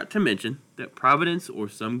 I forgot to mention that Providence or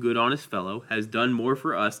some good honest fellow has done more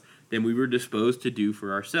for us than we were disposed to do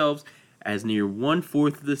for ourselves, as near 1/4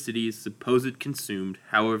 of the city is supposed consumed,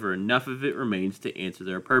 however enough of it remains to answer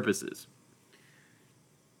their purposes.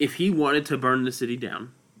 If he wanted to burn the city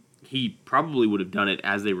down, he probably would have done it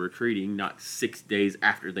as they were retreating, not 6 days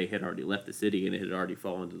after they had already left the city and it had already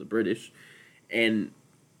fallen to the British. And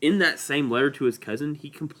in that same letter to his cousin,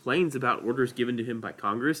 he complains about orders given to him by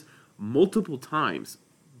Congress multiple times,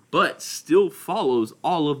 but still follows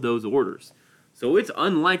all of those orders. So it's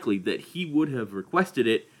unlikely that he would have requested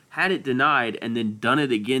it, had it denied, and then done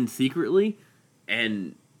it again secretly,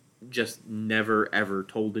 and just never ever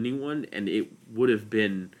told anyone, and it would have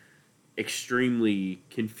been extremely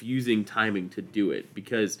confusing timing to do it,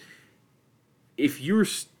 because if you're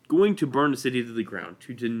going to burn the city to the ground,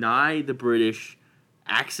 to deny the British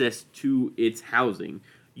access to its housing,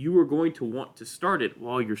 you are going to want to start it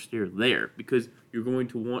while you're still there, because you're going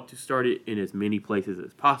to want to start it in as many places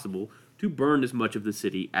as possible to burn as much of the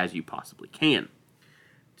city as you possibly can.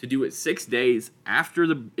 To do it 6 days after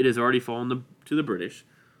it has already fallen to the British,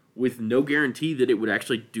 with no guarantee that it would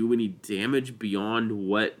actually do any damage beyond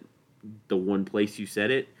what the one place you set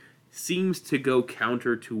it, seems to go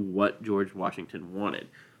counter to what George Washington wanted.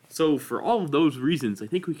 So for all of those reasons, I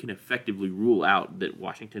think we can effectively rule out that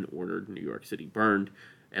Washington ordered New York City burned,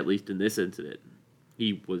 at least in this incident.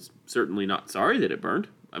 He was certainly not sorry that it burned.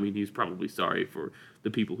 I mean, he's probably sorry for the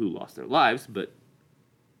people who lost their lives, but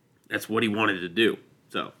that's what he wanted to do.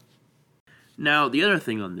 So, now the other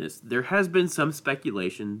thing on this, there has been some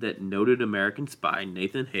speculation that noted American spy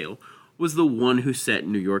Nathan Hale was the one who set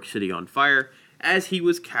New York City on fire, as he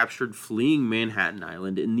was captured fleeing Manhattan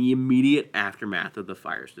Island in the immediate aftermath of the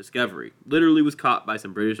fire's discovery. Literally was caught by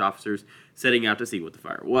some British officers setting out to see what the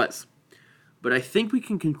fire was. But I think we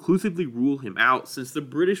can conclusively rule him out, since the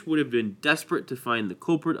British would have been desperate to find the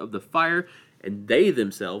culprit of the fire, and they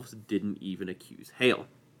themselves didn't even accuse Hale.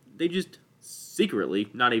 They just secretly,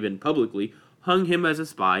 not even publicly, hung him as a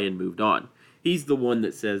spy and moved on. He's the one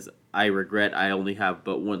that says, I regret I only have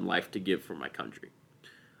but one life to give for my country.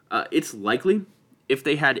 It's likely, if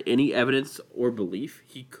they had any evidence or belief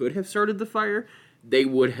he could have started the fire, they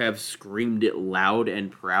would have screamed it loud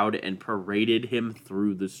and proud and paraded him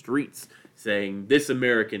through the streets, saying, this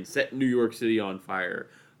American set New York City on fire,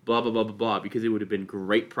 blah, blah, blah, blah, blah, because it would have been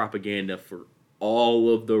great propaganda for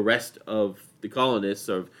all of the rest of the colonists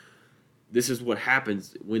of, this is what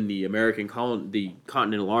happens when the the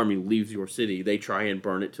Continental Army leaves your city. They try and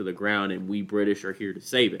burn it to the ground, and we British are here to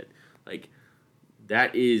save it. Like,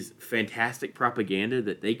 that is fantastic propaganda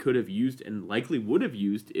that they could have used and likely would have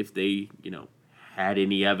used if they, had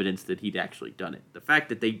any evidence that he'd actually done it. The fact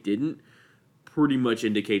that they didn't pretty much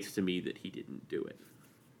indicates to me that he didn't do it.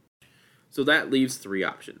 So that leaves 3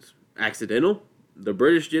 options. Accidental, the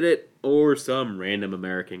British did it, or some random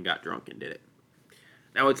American got drunk and did it.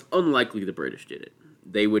 Now, it's unlikely the British did it.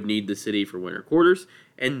 They would need the city for winter quarters,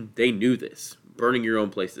 and they knew this. Burning your own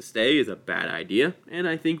place to stay is a bad idea, and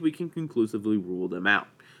I think we can conclusively rule them out.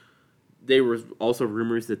 There were also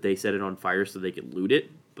rumors that they set it on fire so they could loot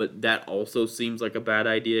it, but that also seems like a bad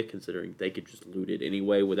idea, considering they could just loot it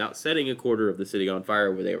anyway without setting a quarter of the city on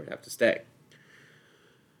fire where they would have to stay.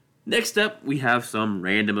 Next up, we have some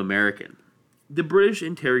random American. The British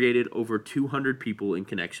interrogated over 200 people in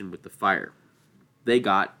connection with the fire. They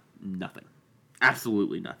got nothing.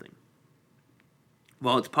 Absolutely nothing.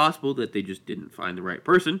 While it's possible that they just didn't find the right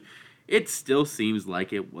person, it still seems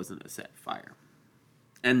like it wasn't a set fire.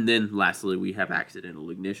 And then, lastly, we have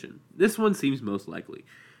accidental ignition. This one seems most likely.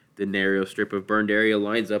 The narrow strip of burned area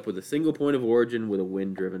lines up with a single point of origin with a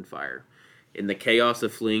wind-driven fire. In the chaos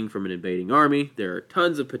of fleeing from an invading army, there are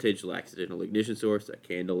tons of potential accidental ignition source, a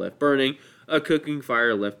candle left burning, a cooking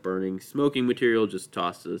fire left burning, smoking material just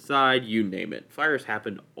tossed to the side, you name it. Fires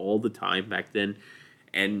happened all the time back then,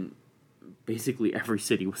 and basically every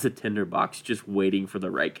city was a tinderbox just waiting for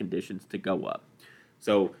the right conditions to go up.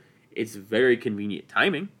 So it's very convenient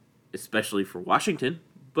timing, especially for Washington,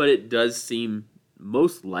 but it does seem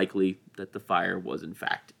most likely that the fire was in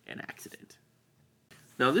fact an accident.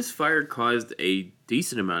 Now, this fire caused a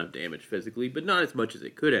decent amount of damage physically, but not as much as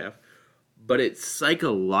it could have, but it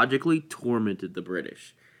psychologically tormented the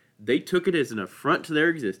British. They took it as an affront to their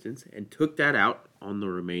existence and took that out on the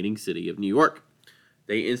remaining city of New York.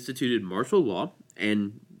 They instituted martial law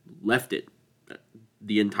and left it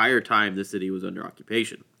the entire time the city was under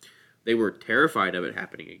occupation. They were terrified of it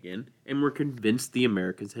happening again and were convinced the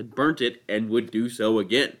Americans had burnt it and would do so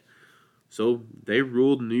again. So they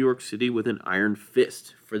ruled New York City with an iron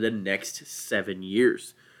fist for the next 7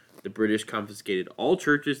 years. The British confiscated all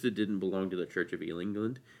churches that didn't belong to the Church of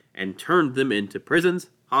England and turned them into prisons,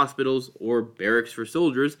 hospitals, or barracks for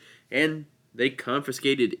soldiers, and they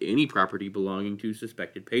confiscated any property belonging to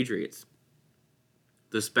suspected patriots.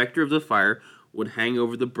 The specter of the fire would hang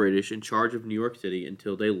over the British in charge of New York City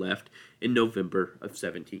until they left in November of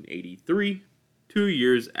 1783, 2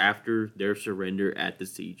 years after their surrender at the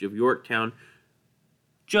Siege of Yorktown,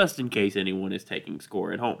 just in case anyone is taking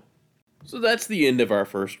score at home. So that's the end of our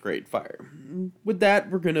first Great Fire. With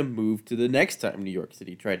that, we're going to move to the next time New York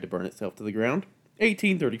City tried to burn itself to the ground,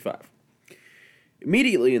 1835.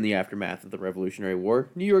 Immediately in the aftermath of the Revolutionary War,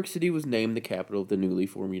 New York City was named the capital of the newly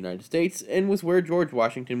formed United States and was where George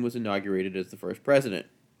Washington was inaugurated as the first president.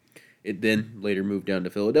 It then later moved down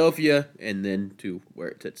to Philadelphia and then to where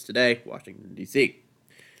it sits today, Washington, D.C.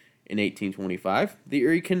 In 1825, the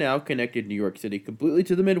Erie Canal connected New York City completely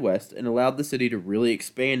to the Midwest and allowed the city to really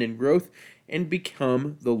expand in growth and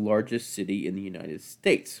become the largest city in the United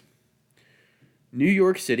States. New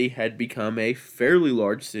York City had become a fairly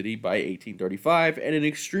large city by 1835 and an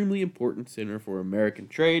extremely important center for American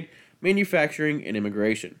trade, manufacturing, and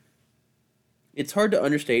immigration. It's hard to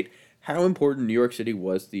understate how important New York City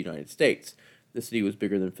was to the United States. The city was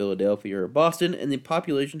bigger than Philadelphia or Boston, and the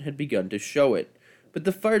population had begun to show it. But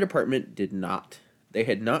the fire department did not. They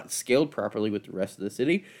had not scaled properly with the rest of the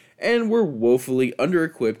city and were woefully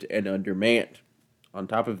under-equipped and undermanned. On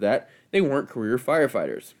top of that, they weren't career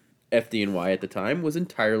firefighters. FDNY at the time was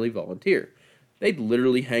entirely volunteer. They'd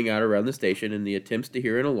literally hang out around the station in the attempts to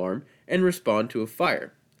hear an alarm and respond to a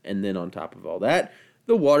fire. And then on top of all that,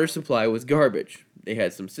 the water supply was garbage. They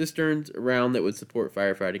had some cisterns around that would support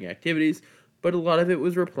firefighting activities, but a lot of it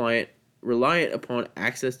was reliant upon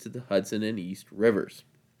access to the Hudson and East rivers.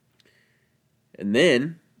 And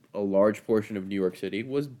then, a large portion of New York City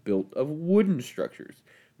was built of wooden structures,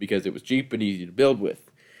 because it was cheap and easy to build with.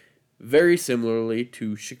 Very similarly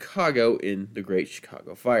to Chicago in the Great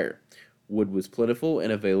Chicago Fire. Wood was plentiful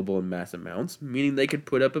and available in mass amounts, meaning they could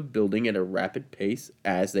put up a building at a rapid pace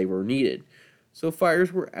as they were needed. So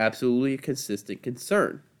fires were absolutely a consistent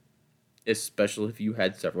concern, especially if you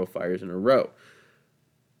had several fires in a row.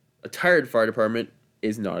 A tired fire department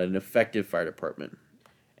is not an effective fire department.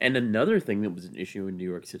 And another thing that was an issue in New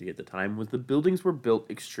York City at the time was the buildings were built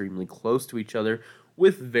extremely close to each other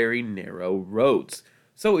with very narrow roads.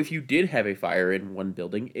 So if you did have a fire in one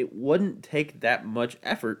building, it wouldn't take that much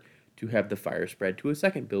effort to have the fire spread to a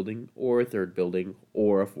second building or a third building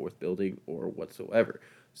or a fourth building or whatsoever.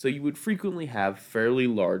 So you would frequently have fairly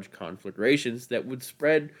large conflagrations that would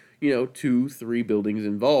spread, 2, 3 buildings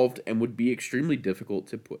involved and would be extremely difficult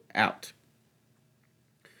to put out.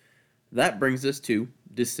 That brings us to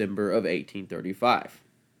December of 1835.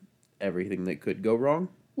 Everything that could go wrong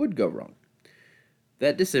would go wrong.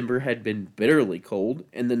 That December had been bitterly cold,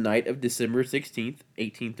 and the night of December 16th,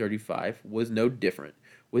 1835 was no different,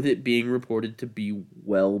 with it being reported to be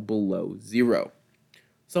well below zero.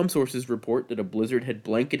 Some sources report that a blizzard had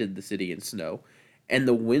blanketed the city in snow, and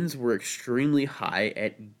the winds were extremely high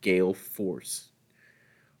at gale force.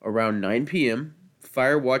 Around 9 p.m.,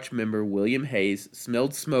 Fire Watch member William Hayes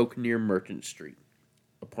smelled smoke near Merchant Street.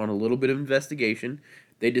 Upon a little bit of investigation,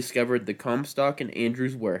 they discovered the Comstock and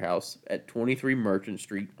Andrews warehouse at 23 Merchant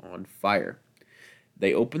Street on fire.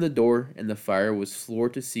 They opened the door, and the fire was floor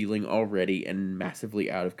to ceiling already and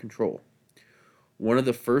massively out of control. One of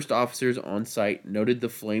the first officers on site noted the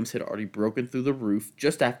flames had already broken through the roof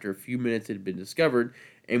just after a few minutes had been discovered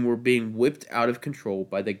and were being whipped out of control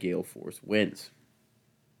by the gale force winds.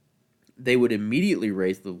 They would immediately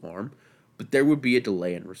raise the alarm, but there would be a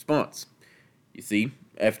delay in response. You see,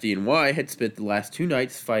 FDNY had spent the last 2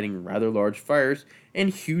 nights fighting rather large fires,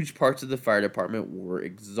 and huge parts of the fire department were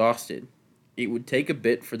exhausted. It would take a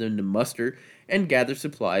bit for them to muster and gather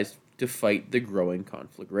supplies to fight the growing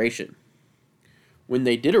conflagration. When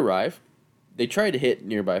they did arrive, they tried to hit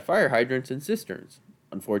nearby fire hydrants and cisterns.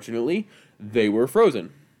 Unfortunately, they were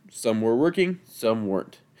frozen. Some were working, some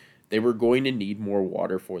weren't. They were going to need more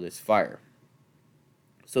water for this fire.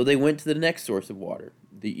 So they went to the next source of water,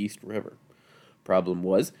 the East River. Problem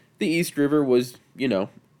was, the East River was,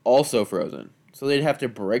 also frozen. So they'd have to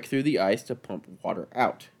break through the ice to pump water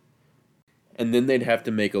out. And then they'd have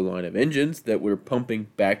to make a line of engines that were pumping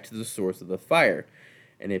back to the source of the fire.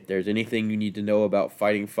 And if there's anything you need to know about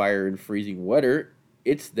fighting fire in freezing weather,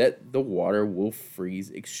 it's that the water will freeze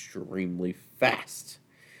extremely fast.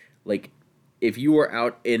 Like, if you are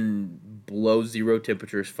out in below zero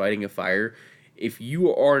temperatures fighting a fire, if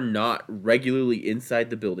you are not regularly inside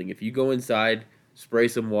the building, if you go inside, spray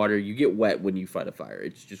some water, you get wet when you fight a fire.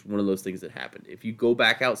 It's just one of those things that happen. If you go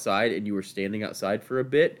back outside and you were standing outside for a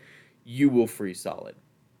bit, you will freeze solid.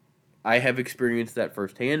 I have experienced that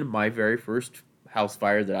firsthand. My very first house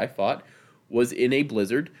fire that I fought was in a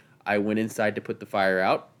blizzard. I went inside to put the fire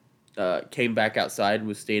out, came back outside,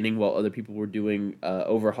 was standing while other people were doing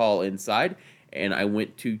overhaul inside, and I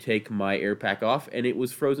went to take my air pack off, and it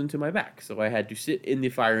was frozen to my back. So I had to sit in the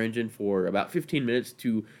fire engine for about 15 minutes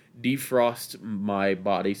to defrost my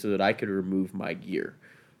body so that I could remove my gear.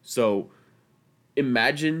 So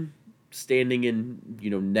imagine standing in,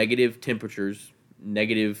 negative temperatures,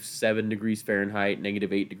 -7 degrees Fahrenheit,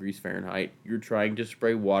 -8 degrees Fahrenheit. You're trying to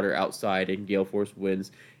spray water outside in gale force winds.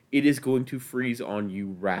 It is going to freeze on you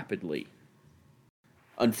rapidly.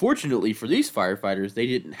 Unfortunately for these firefighters, they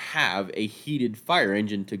didn't have a heated fire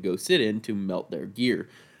engine to go sit in to melt their gear.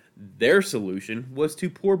 Their solution was to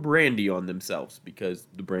pour brandy on themselves, because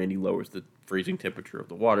the brandy lowers the freezing temperature of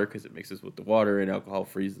the water because it mixes with the water, and alcohol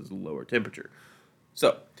freezes a lower temperature.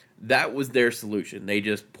 So that was their solution. They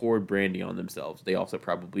just poured brandy on themselves. They also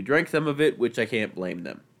probably drank some of it, which I can't blame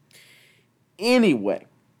them. Anyway,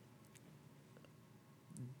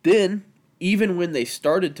 then, even when they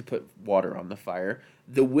started to put water on the fire,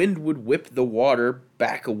 the wind would whip the water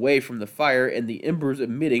back away from the fire, and the embers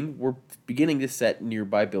emitting were beginning to set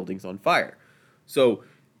nearby buildings on fire. So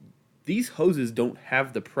these hoses don't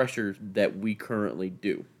have the pressure that we currently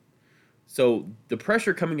do. So the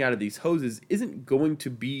pressure coming out of these hoses isn't going to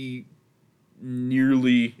be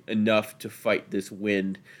nearly enough to fight this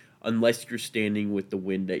wind unless you're standing with the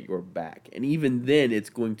wind at your back. And even then, it's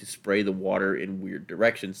going to spray the water in weird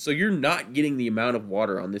directions. So you're not getting the amount of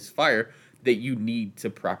water on this fire that you need to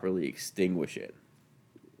properly extinguish it.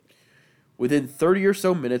 Within 30 or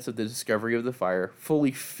so minutes of the discovery of the fire,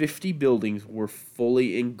 fully 50 buildings were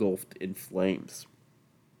fully engulfed in flames.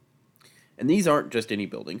 And these aren't just any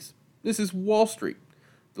buildings. This is Wall Street,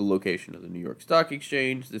 the location of the New York Stock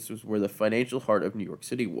Exchange. This was where the financial heart of New York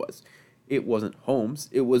City was. It wasn't homes,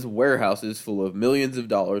 it was warehouses full of millions of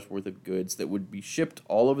dollars worth of goods that would be shipped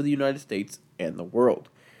all over the United States and the world.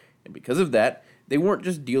 And because of that, they weren't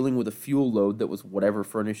just dealing with a fuel load that was whatever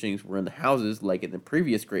furnishings were in the houses like in the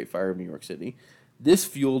previous Great Fire of New York City. This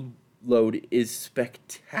fuel load is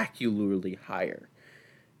spectacularly higher.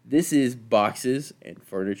 This is boxes and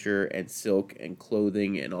furniture and silk and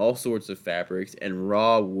clothing and all sorts of fabrics and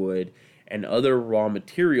raw wood and other raw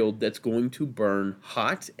material that's going to burn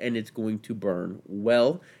hot, and it's going to burn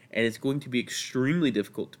well, and it's going to be extremely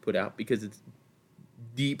difficult to put out because it's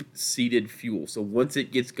deep-seated fuel. So once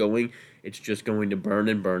it gets going, it's just going to burn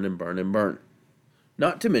and burn and burn and burn.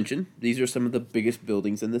 Not to mention, these are some of the biggest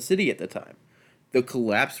buildings in the city at the time. The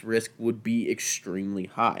collapse risk would be extremely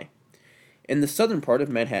high. And the southern part of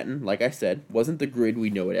Manhattan, like I said, wasn't the grid we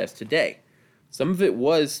know it as today. Some of it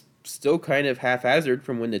was still kind of haphazard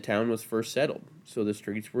from when the town was first settled. So the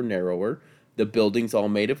streets were narrower, the buildings all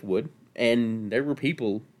made of wood, and there were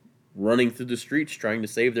people running through the streets trying to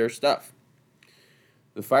save their stuff.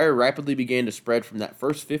 The fire rapidly began to spread from that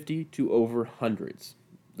first 50 to over hundreds.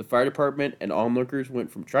 The fire department and onlookers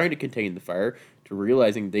went from trying to contain the fire to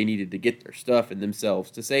realizing they needed to get their stuff and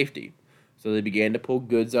themselves to safety. So they began to pull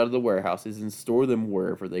goods out of the warehouses and store them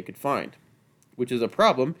wherever they could find. Which is a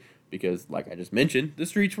problem because, like I just mentioned, the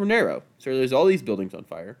streets were narrow. So there's all these buildings on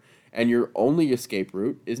fire, and your only escape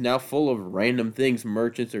route is now full of random things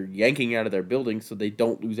merchants are yanking out of their buildings so they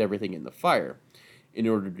don't lose everything in the fire. In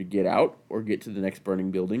order to get out or get to the next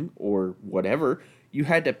burning building or whatever, you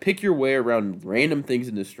had to pick your way around random things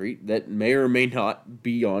in the street that may or may not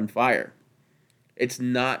be on fire. It's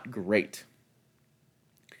not great.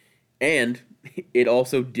 And it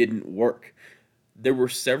also didn't work. There were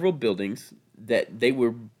several buildings that they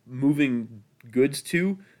were moving goods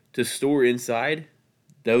to store inside.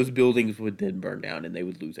 Those buildings would then burn down and they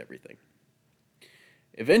would lose everything.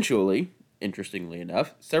 Eventually, interestingly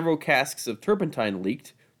enough, several casks of turpentine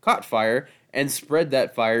leaked, caught fire, and spread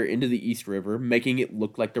that fire into the East River, making it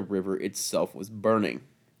look like the river itself was burning.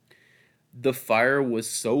 The fire was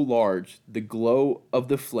so large, the glow of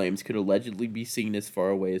the flames could allegedly be seen as far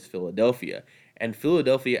away as Philadelphia, and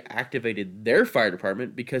Philadelphia activated their fire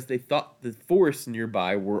department because they thought the forests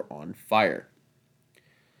nearby were on fire.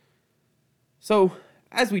 So,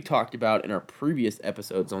 as we talked about in our previous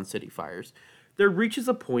episodes on city fires, there reaches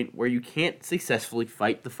a point where you can't successfully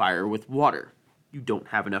fight the fire with water. You don't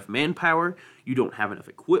have enough manpower, you don't have enough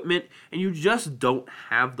equipment, and you just don't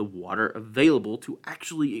have the water available to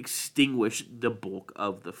actually extinguish the bulk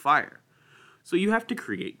of the fire. So you have to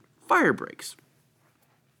create fire breaks.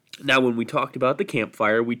 Now, when we talked about the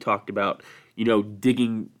campfire, we talked about,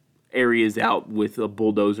 digging areas out with a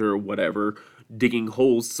bulldozer or whatever, digging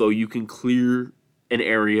holes so you can clear an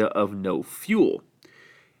area of no fuel.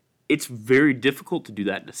 It's very difficult to do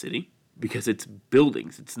that in a city because it's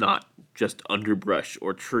buildings. It's not just underbrush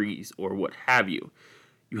or trees or what have you.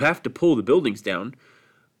 You have to pull the buildings down,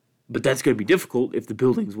 but that's going to be difficult if the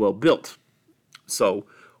building's well built. So,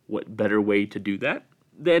 what better way to do that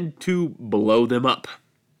than to blow them up?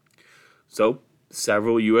 So,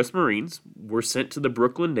 several U.S. Marines were sent to the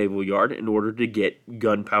Brooklyn Naval Yard in order to get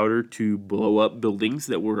gunpowder to blow up buildings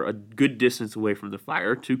that were a good distance away from the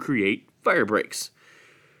fire to create fire breaks.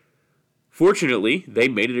 Fortunately, they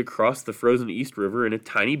made it across the frozen East River in a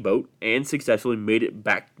tiny boat and successfully made it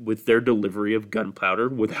back with their delivery of gunpowder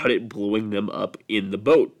without it blowing them up in the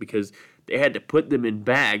boat because they had to put them in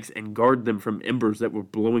bags and guard them from embers that were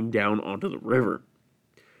blowing down onto the river.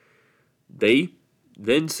 They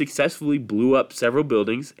then successfully blew up several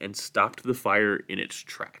buildings and stopped the fire in its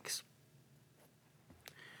tracks.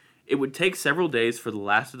 It would take several days for the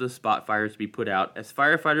last of the spot fires to be put out as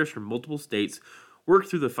firefighters from multiple states worked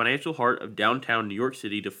through the financial heart of downtown New York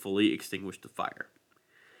City to fully extinguish the fire.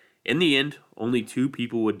 In the end, only 2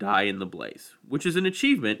 people would die in the blaze, which is an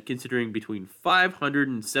achievement considering between 500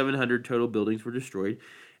 and 700 total buildings were destroyed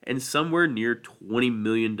and somewhere near $20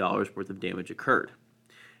 million worth of damage occurred.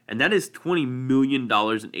 And that is $20 million in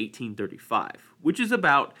 1835, which is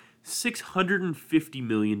about $650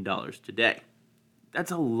 million today.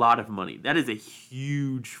 That's a lot of money. That is a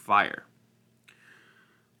huge fire.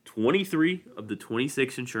 23 of the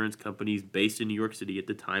 26 insurance companies based in New York City at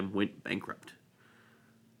the time went bankrupt.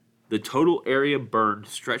 The total area burned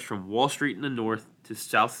stretched from Wall Street in the north to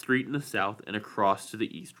South Street in the south and across to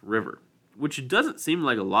the East River, which doesn't seem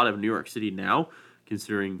like a lot of New York City now,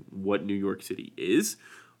 considering what New York City is,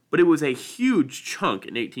 but it was a huge chunk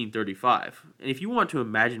in 1835. And if you want to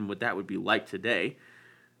imagine what that would be like today,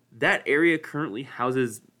 that area currently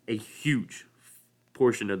houses a huge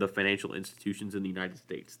portion of the financial institutions in the United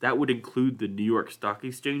States. That would include the New York Stock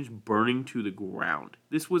Exchange burning to the ground.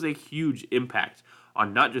 This was a huge impact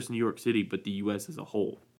on not just New York City, but the U.S. as a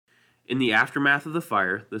whole. In the aftermath of the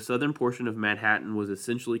fire, the southern portion of Manhattan was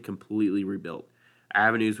essentially completely rebuilt.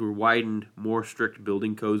 Avenues were widened, more strict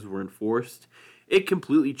building codes were enforced. It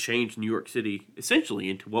completely changed New York City, essentially,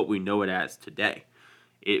 into what we know it as today.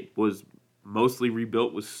 It was mostly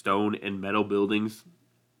rebuilt with stone and metal buildings.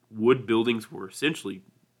 Wood buildings were essentially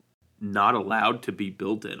not allowed to be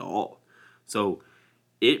built at all. So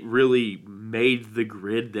it really made the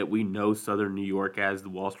grid that we know southern New York as, the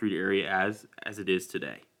Wall Street area as it is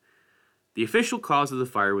today. The official cause of the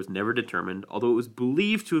fire was never determined, although it was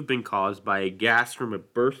believed to have been caused by a gas from a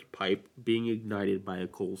burst pipe being ignited by a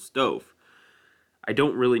coal stove. I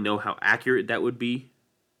don't really know how accurate that would be,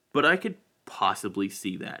 but I could possibly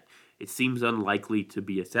see that. It seems unlikely to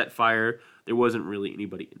be a set fire. There wasn't really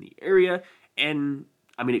anybody in the area. And,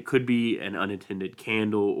 it could be an unattended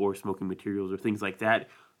candle or smoking materials or things like that.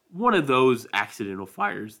 One of those accidental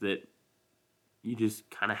fires that you just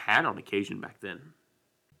kind of had on occasion back then.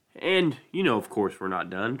 And, of course, we're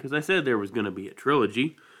not done, because I said there was going to be a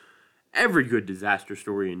trilogy. Every good disaster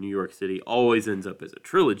story in New York City always ends up as a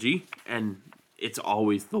trilogy, and it's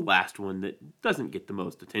always the last one that doesn't get the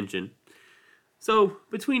most attention. So,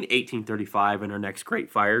 between 1835 and our next Great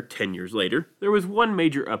Fire, 10 years later, there was one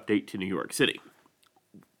major update to New York City.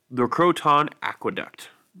 The Croton Aqueduct.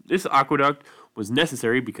 This aqueduct was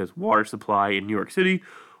necessary because water supply in New York City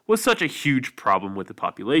was such a huge problem with the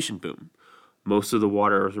population boom. Most of the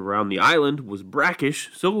water around the island was brackish,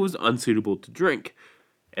 so it was unsuitable to drink,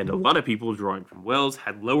 and a lot of people drawing from wells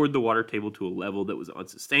had lowered the water table to a level that was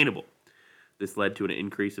unsustainable. This led to an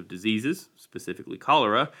increase of diseases, specifically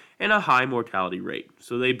cholera, and a high mortality rate,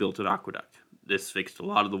 so they built an aqueduct. This fixed a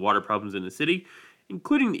lot of the water problems in the city,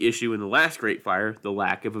 including the issue in the last Great Fire, the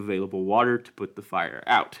lack of available water to put the fire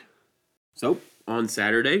out. So, on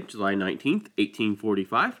Saturday, July 19th,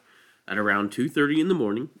 1845, at around 2:30 in the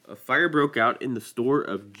morning, a fire broke out in the store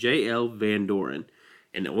of J.L. Van Doren,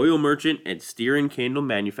 an oil merchant and stearin candle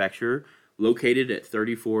manufacturer located at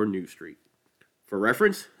 34 New Street. For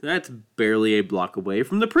reference, that's barely a block away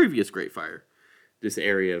from the previous Great Fire. this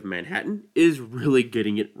area of Manhattan is really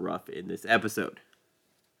getting it rough in this episode.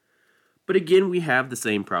 But again, we have the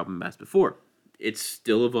same problem as before. It's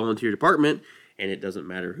still a volunteer department, and it doesn't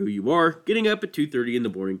matter who you are, getting up at 2:30 in the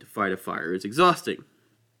morning to fight a fire is exhausting.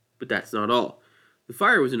 But that's not all. The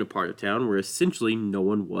fire was in a part of town where essentially no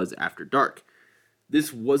one was after dark.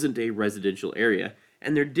 This wasn't a residential area,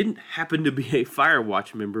 and there didn't happen to be a fire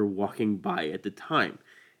watch member walking by at the time.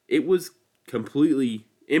 It was completely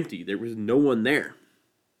empty. There was no one there.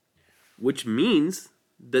 Which means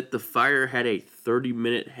that the fire had a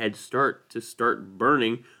 30-minute head start to start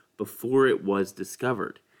burning before it was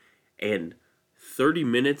discovered. And 30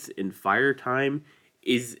 minutes in fire time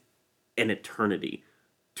is an eternity.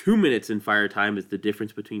 2 minutes in fire time is the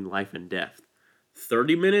difference between life and death.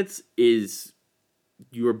 30 minutes is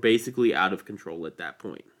you're basically out of control at that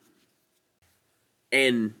point.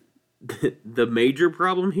 And the major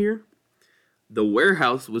problem here, the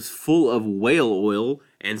warehouse was full of whale oil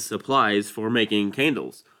and supplies for making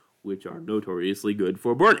candles, which are notoriously good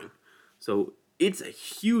for burning. So it's a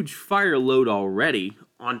huge fire load already,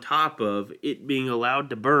 on top of it being allowed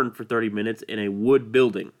to burn for 30 minutes in a wood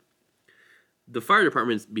building. The fire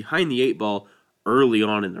department's behind the 8 ball early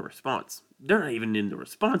on in the response. They're not even in the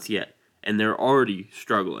response yet, and they're already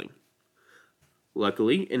struggling.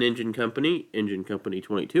 Luckily, an engine company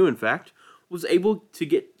 22 in fact, was able to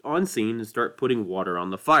get on scene and start putting water on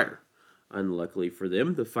the fire. Unluckily for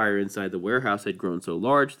them, the fire inside the warehouse had grown so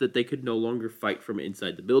large that they could no longer fight from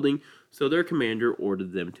inside the building, so their commander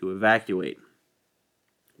ordered them to evacuate.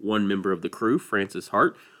 One member of the crew, Francis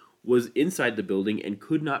Hart, was inside the building and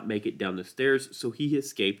could not make it down the stairs, so he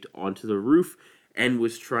escaped onto the roof and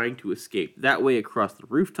was trying to escape that way across the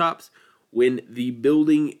rooftops when the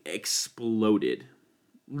building exploded.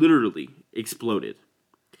 Literally exploded.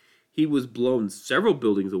 He was blown several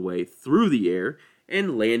buildings away through the air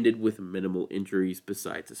and landed with minimal injuries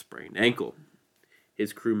besides a sprained ankle.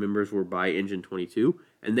 His crew members were by Engine 22,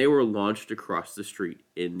 and they were launched across the street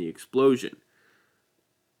in the explosion.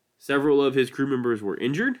 Several of his crew members were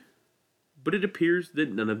injured, but it appears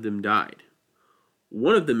that none of them died.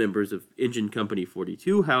 One of the members of Engine Company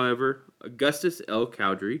 42, however, Augustus L.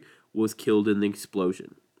 Cowdery, was killed in the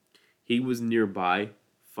explosion. He was nearby,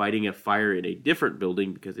 fighting a fire in a different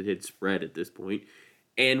building because it had spread at this point,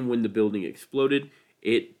 and when the building exploded,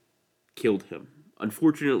 it killed him.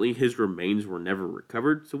 Unfortunately, his remains were never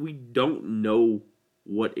recovered, so we don't know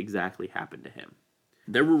what exactly happened to him.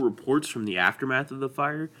 There were reports from the aftermath of the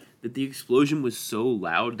fire that the explosion was so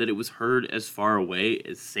loud that it was heard as far away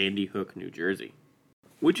as Sandy Hook, New Jersey,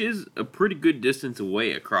 which is a pretty good distance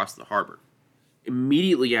away across the harbor.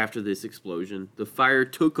 Immediately after this explosion, the fire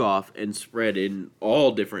took off and spread in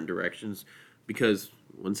all different directions because,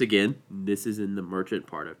 once again, this is in the merchant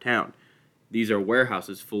part of town. These are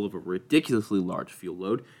warehouses full of a ridiculously large fuel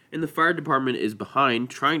load, and the fire department is behind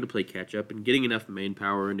trying to play catch up and getting enough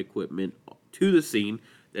manpower and equipment to the scene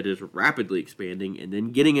that is rapidly expanding, and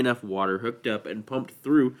then getting enough water hooked up and pumped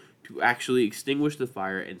through to actually extinguish the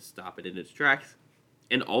fire and stop it in its tracks,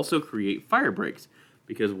 and also create fire breaks.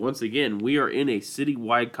 Because once again, we are in a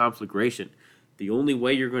citywide conflagration. The only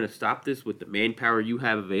way you're going to stop this with the manpower you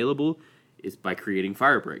have available is by creating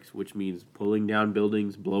fire breaks, which means pulling down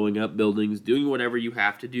buildings, blowing up buildings, doing whatever you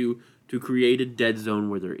have to do to create a dead zone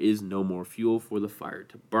where there is no more fuel for the fire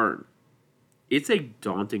to burn. It's a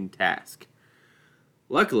daunting task.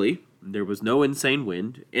 Luckily, there was no insane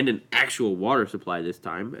wind and an actual water supply this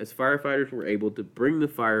time, as firefighters were able to bring the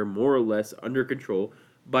fire more or less under control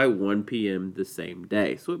by 1 p.m. the same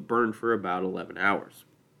day, so it burned for about 11 hours.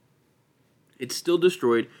 It still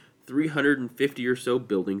destroyed 350 or so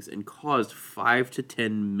buildings and caused $5 to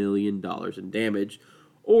 $10 million in damage,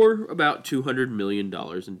 or about $200 million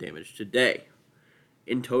in damage today.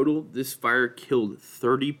 In total, this fire killed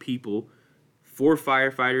 30 people, 4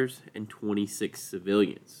 firefighters, and 26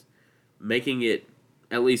 civilians, making it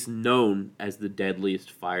at least known as the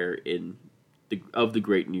deadliest fire of the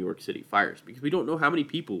Great New York City fires, because we don't know how many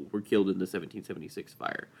people were killed in the 1776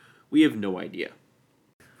 fire. We have no idea.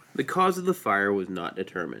 The cause of the fire was not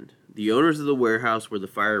determined. The owners of the warehouse where the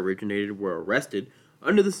fire originated were arrested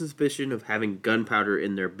under the suspicion of having gunpowder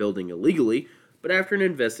in their building illegally, but after an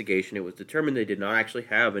investigation it was determined they did not actually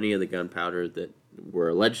have any of the gunpowder that were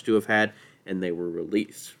alleged to have had, and they were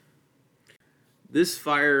released. This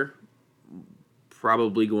fire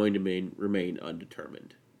probably going to remain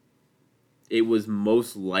undetermined. It was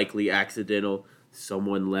most likely accidental.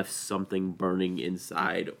 Someone left something burning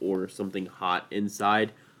inside or something hot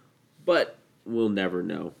inside, but we'll never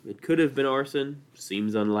know. It could have been arson.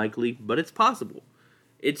 Seems unlikely, but it's possible.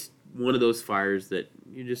 It's one of those fires that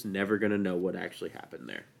you're just never going to know what actually happened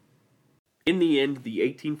there. In the end, the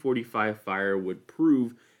 1845 fire would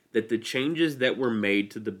prove that the changes that were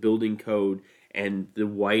made to the building code and the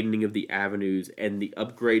widening of the avenues and the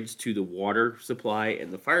upgrades to the water supply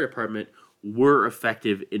and the fire department were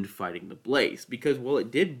effective in fighting the blaze. Because while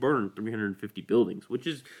it did burn 350 buildings, which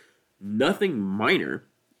is nothing minor,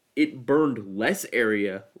 it burned less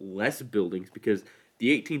area, less buildings, because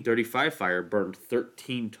the 1835 fire burned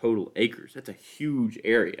 13 total acres. That's a huge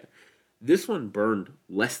area. This one burned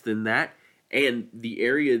less than that, and the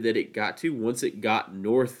area that it got to, once it got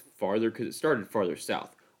north farther, because it started farther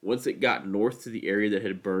south, once it got north to the area that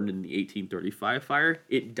had burned in the 1835 fire,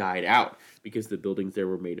 it died out because the buildings there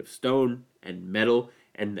were made of stone and metal,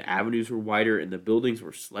 and the avenues were wider, and the buildings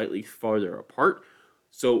were slightly farther apart.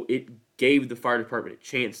 So it gave the fire department a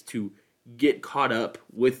chance to get caught up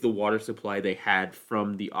with the water supply they had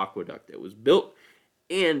from the aqueduct that was built,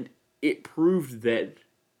 and it proved that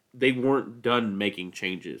they weren't done making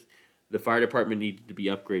changes. The fire department needed to be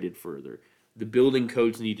upgraded further. The building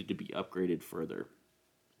codes needed to be upgraded further.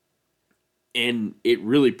 And it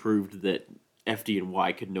really proved that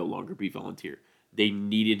FD&Y could no longer be volunteer. They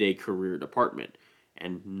needed a career department.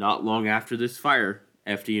 And not long after this fire,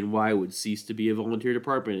 FD&Y would cease to be a volunteer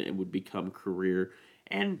department and would become career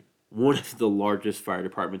and one of the largest fire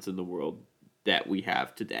departments in the world that we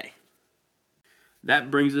have today.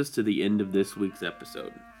 That brings us to the end of this week's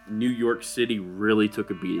episode. New York City really took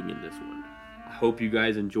a beating in this one. I hope you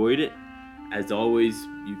guys enjoyed it. As always,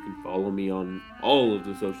 you can follow me on all of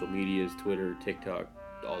the social medias, Twitter, TikTok,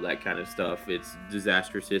 all that kind of stuff. It's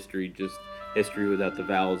Disastrous History, just history without the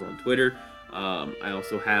vowels on Twitter. I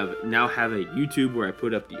also now have a YouTube where I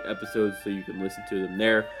put up the episodes so you can listen to them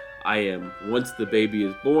there. Once the baby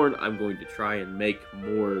is born, I'm going to try and make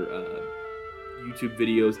more YouTube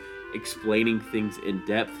videos explaining things in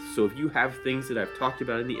depth. So if you have things that I've talked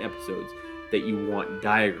about in the episodes that you want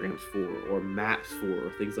diagrams for or maps for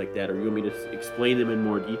or things like that, or you want me to explain them in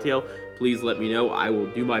more detail, please let me know. I will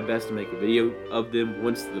do my best to make a video of them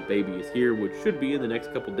once the baby is here, which should be in the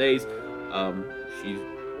next couple days. She's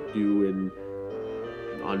due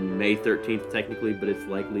on May 13th technically, but it's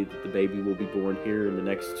likely that the baby will be born here in the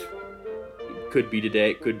next, it could be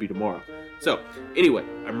today, it could be tomorrow. So anyway,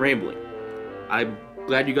 I'm rambling. I'm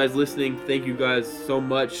glad you guys listening. Thank you guys so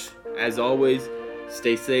much. As always,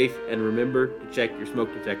 stay safe and remember to check your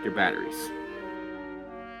smoke detector batteries.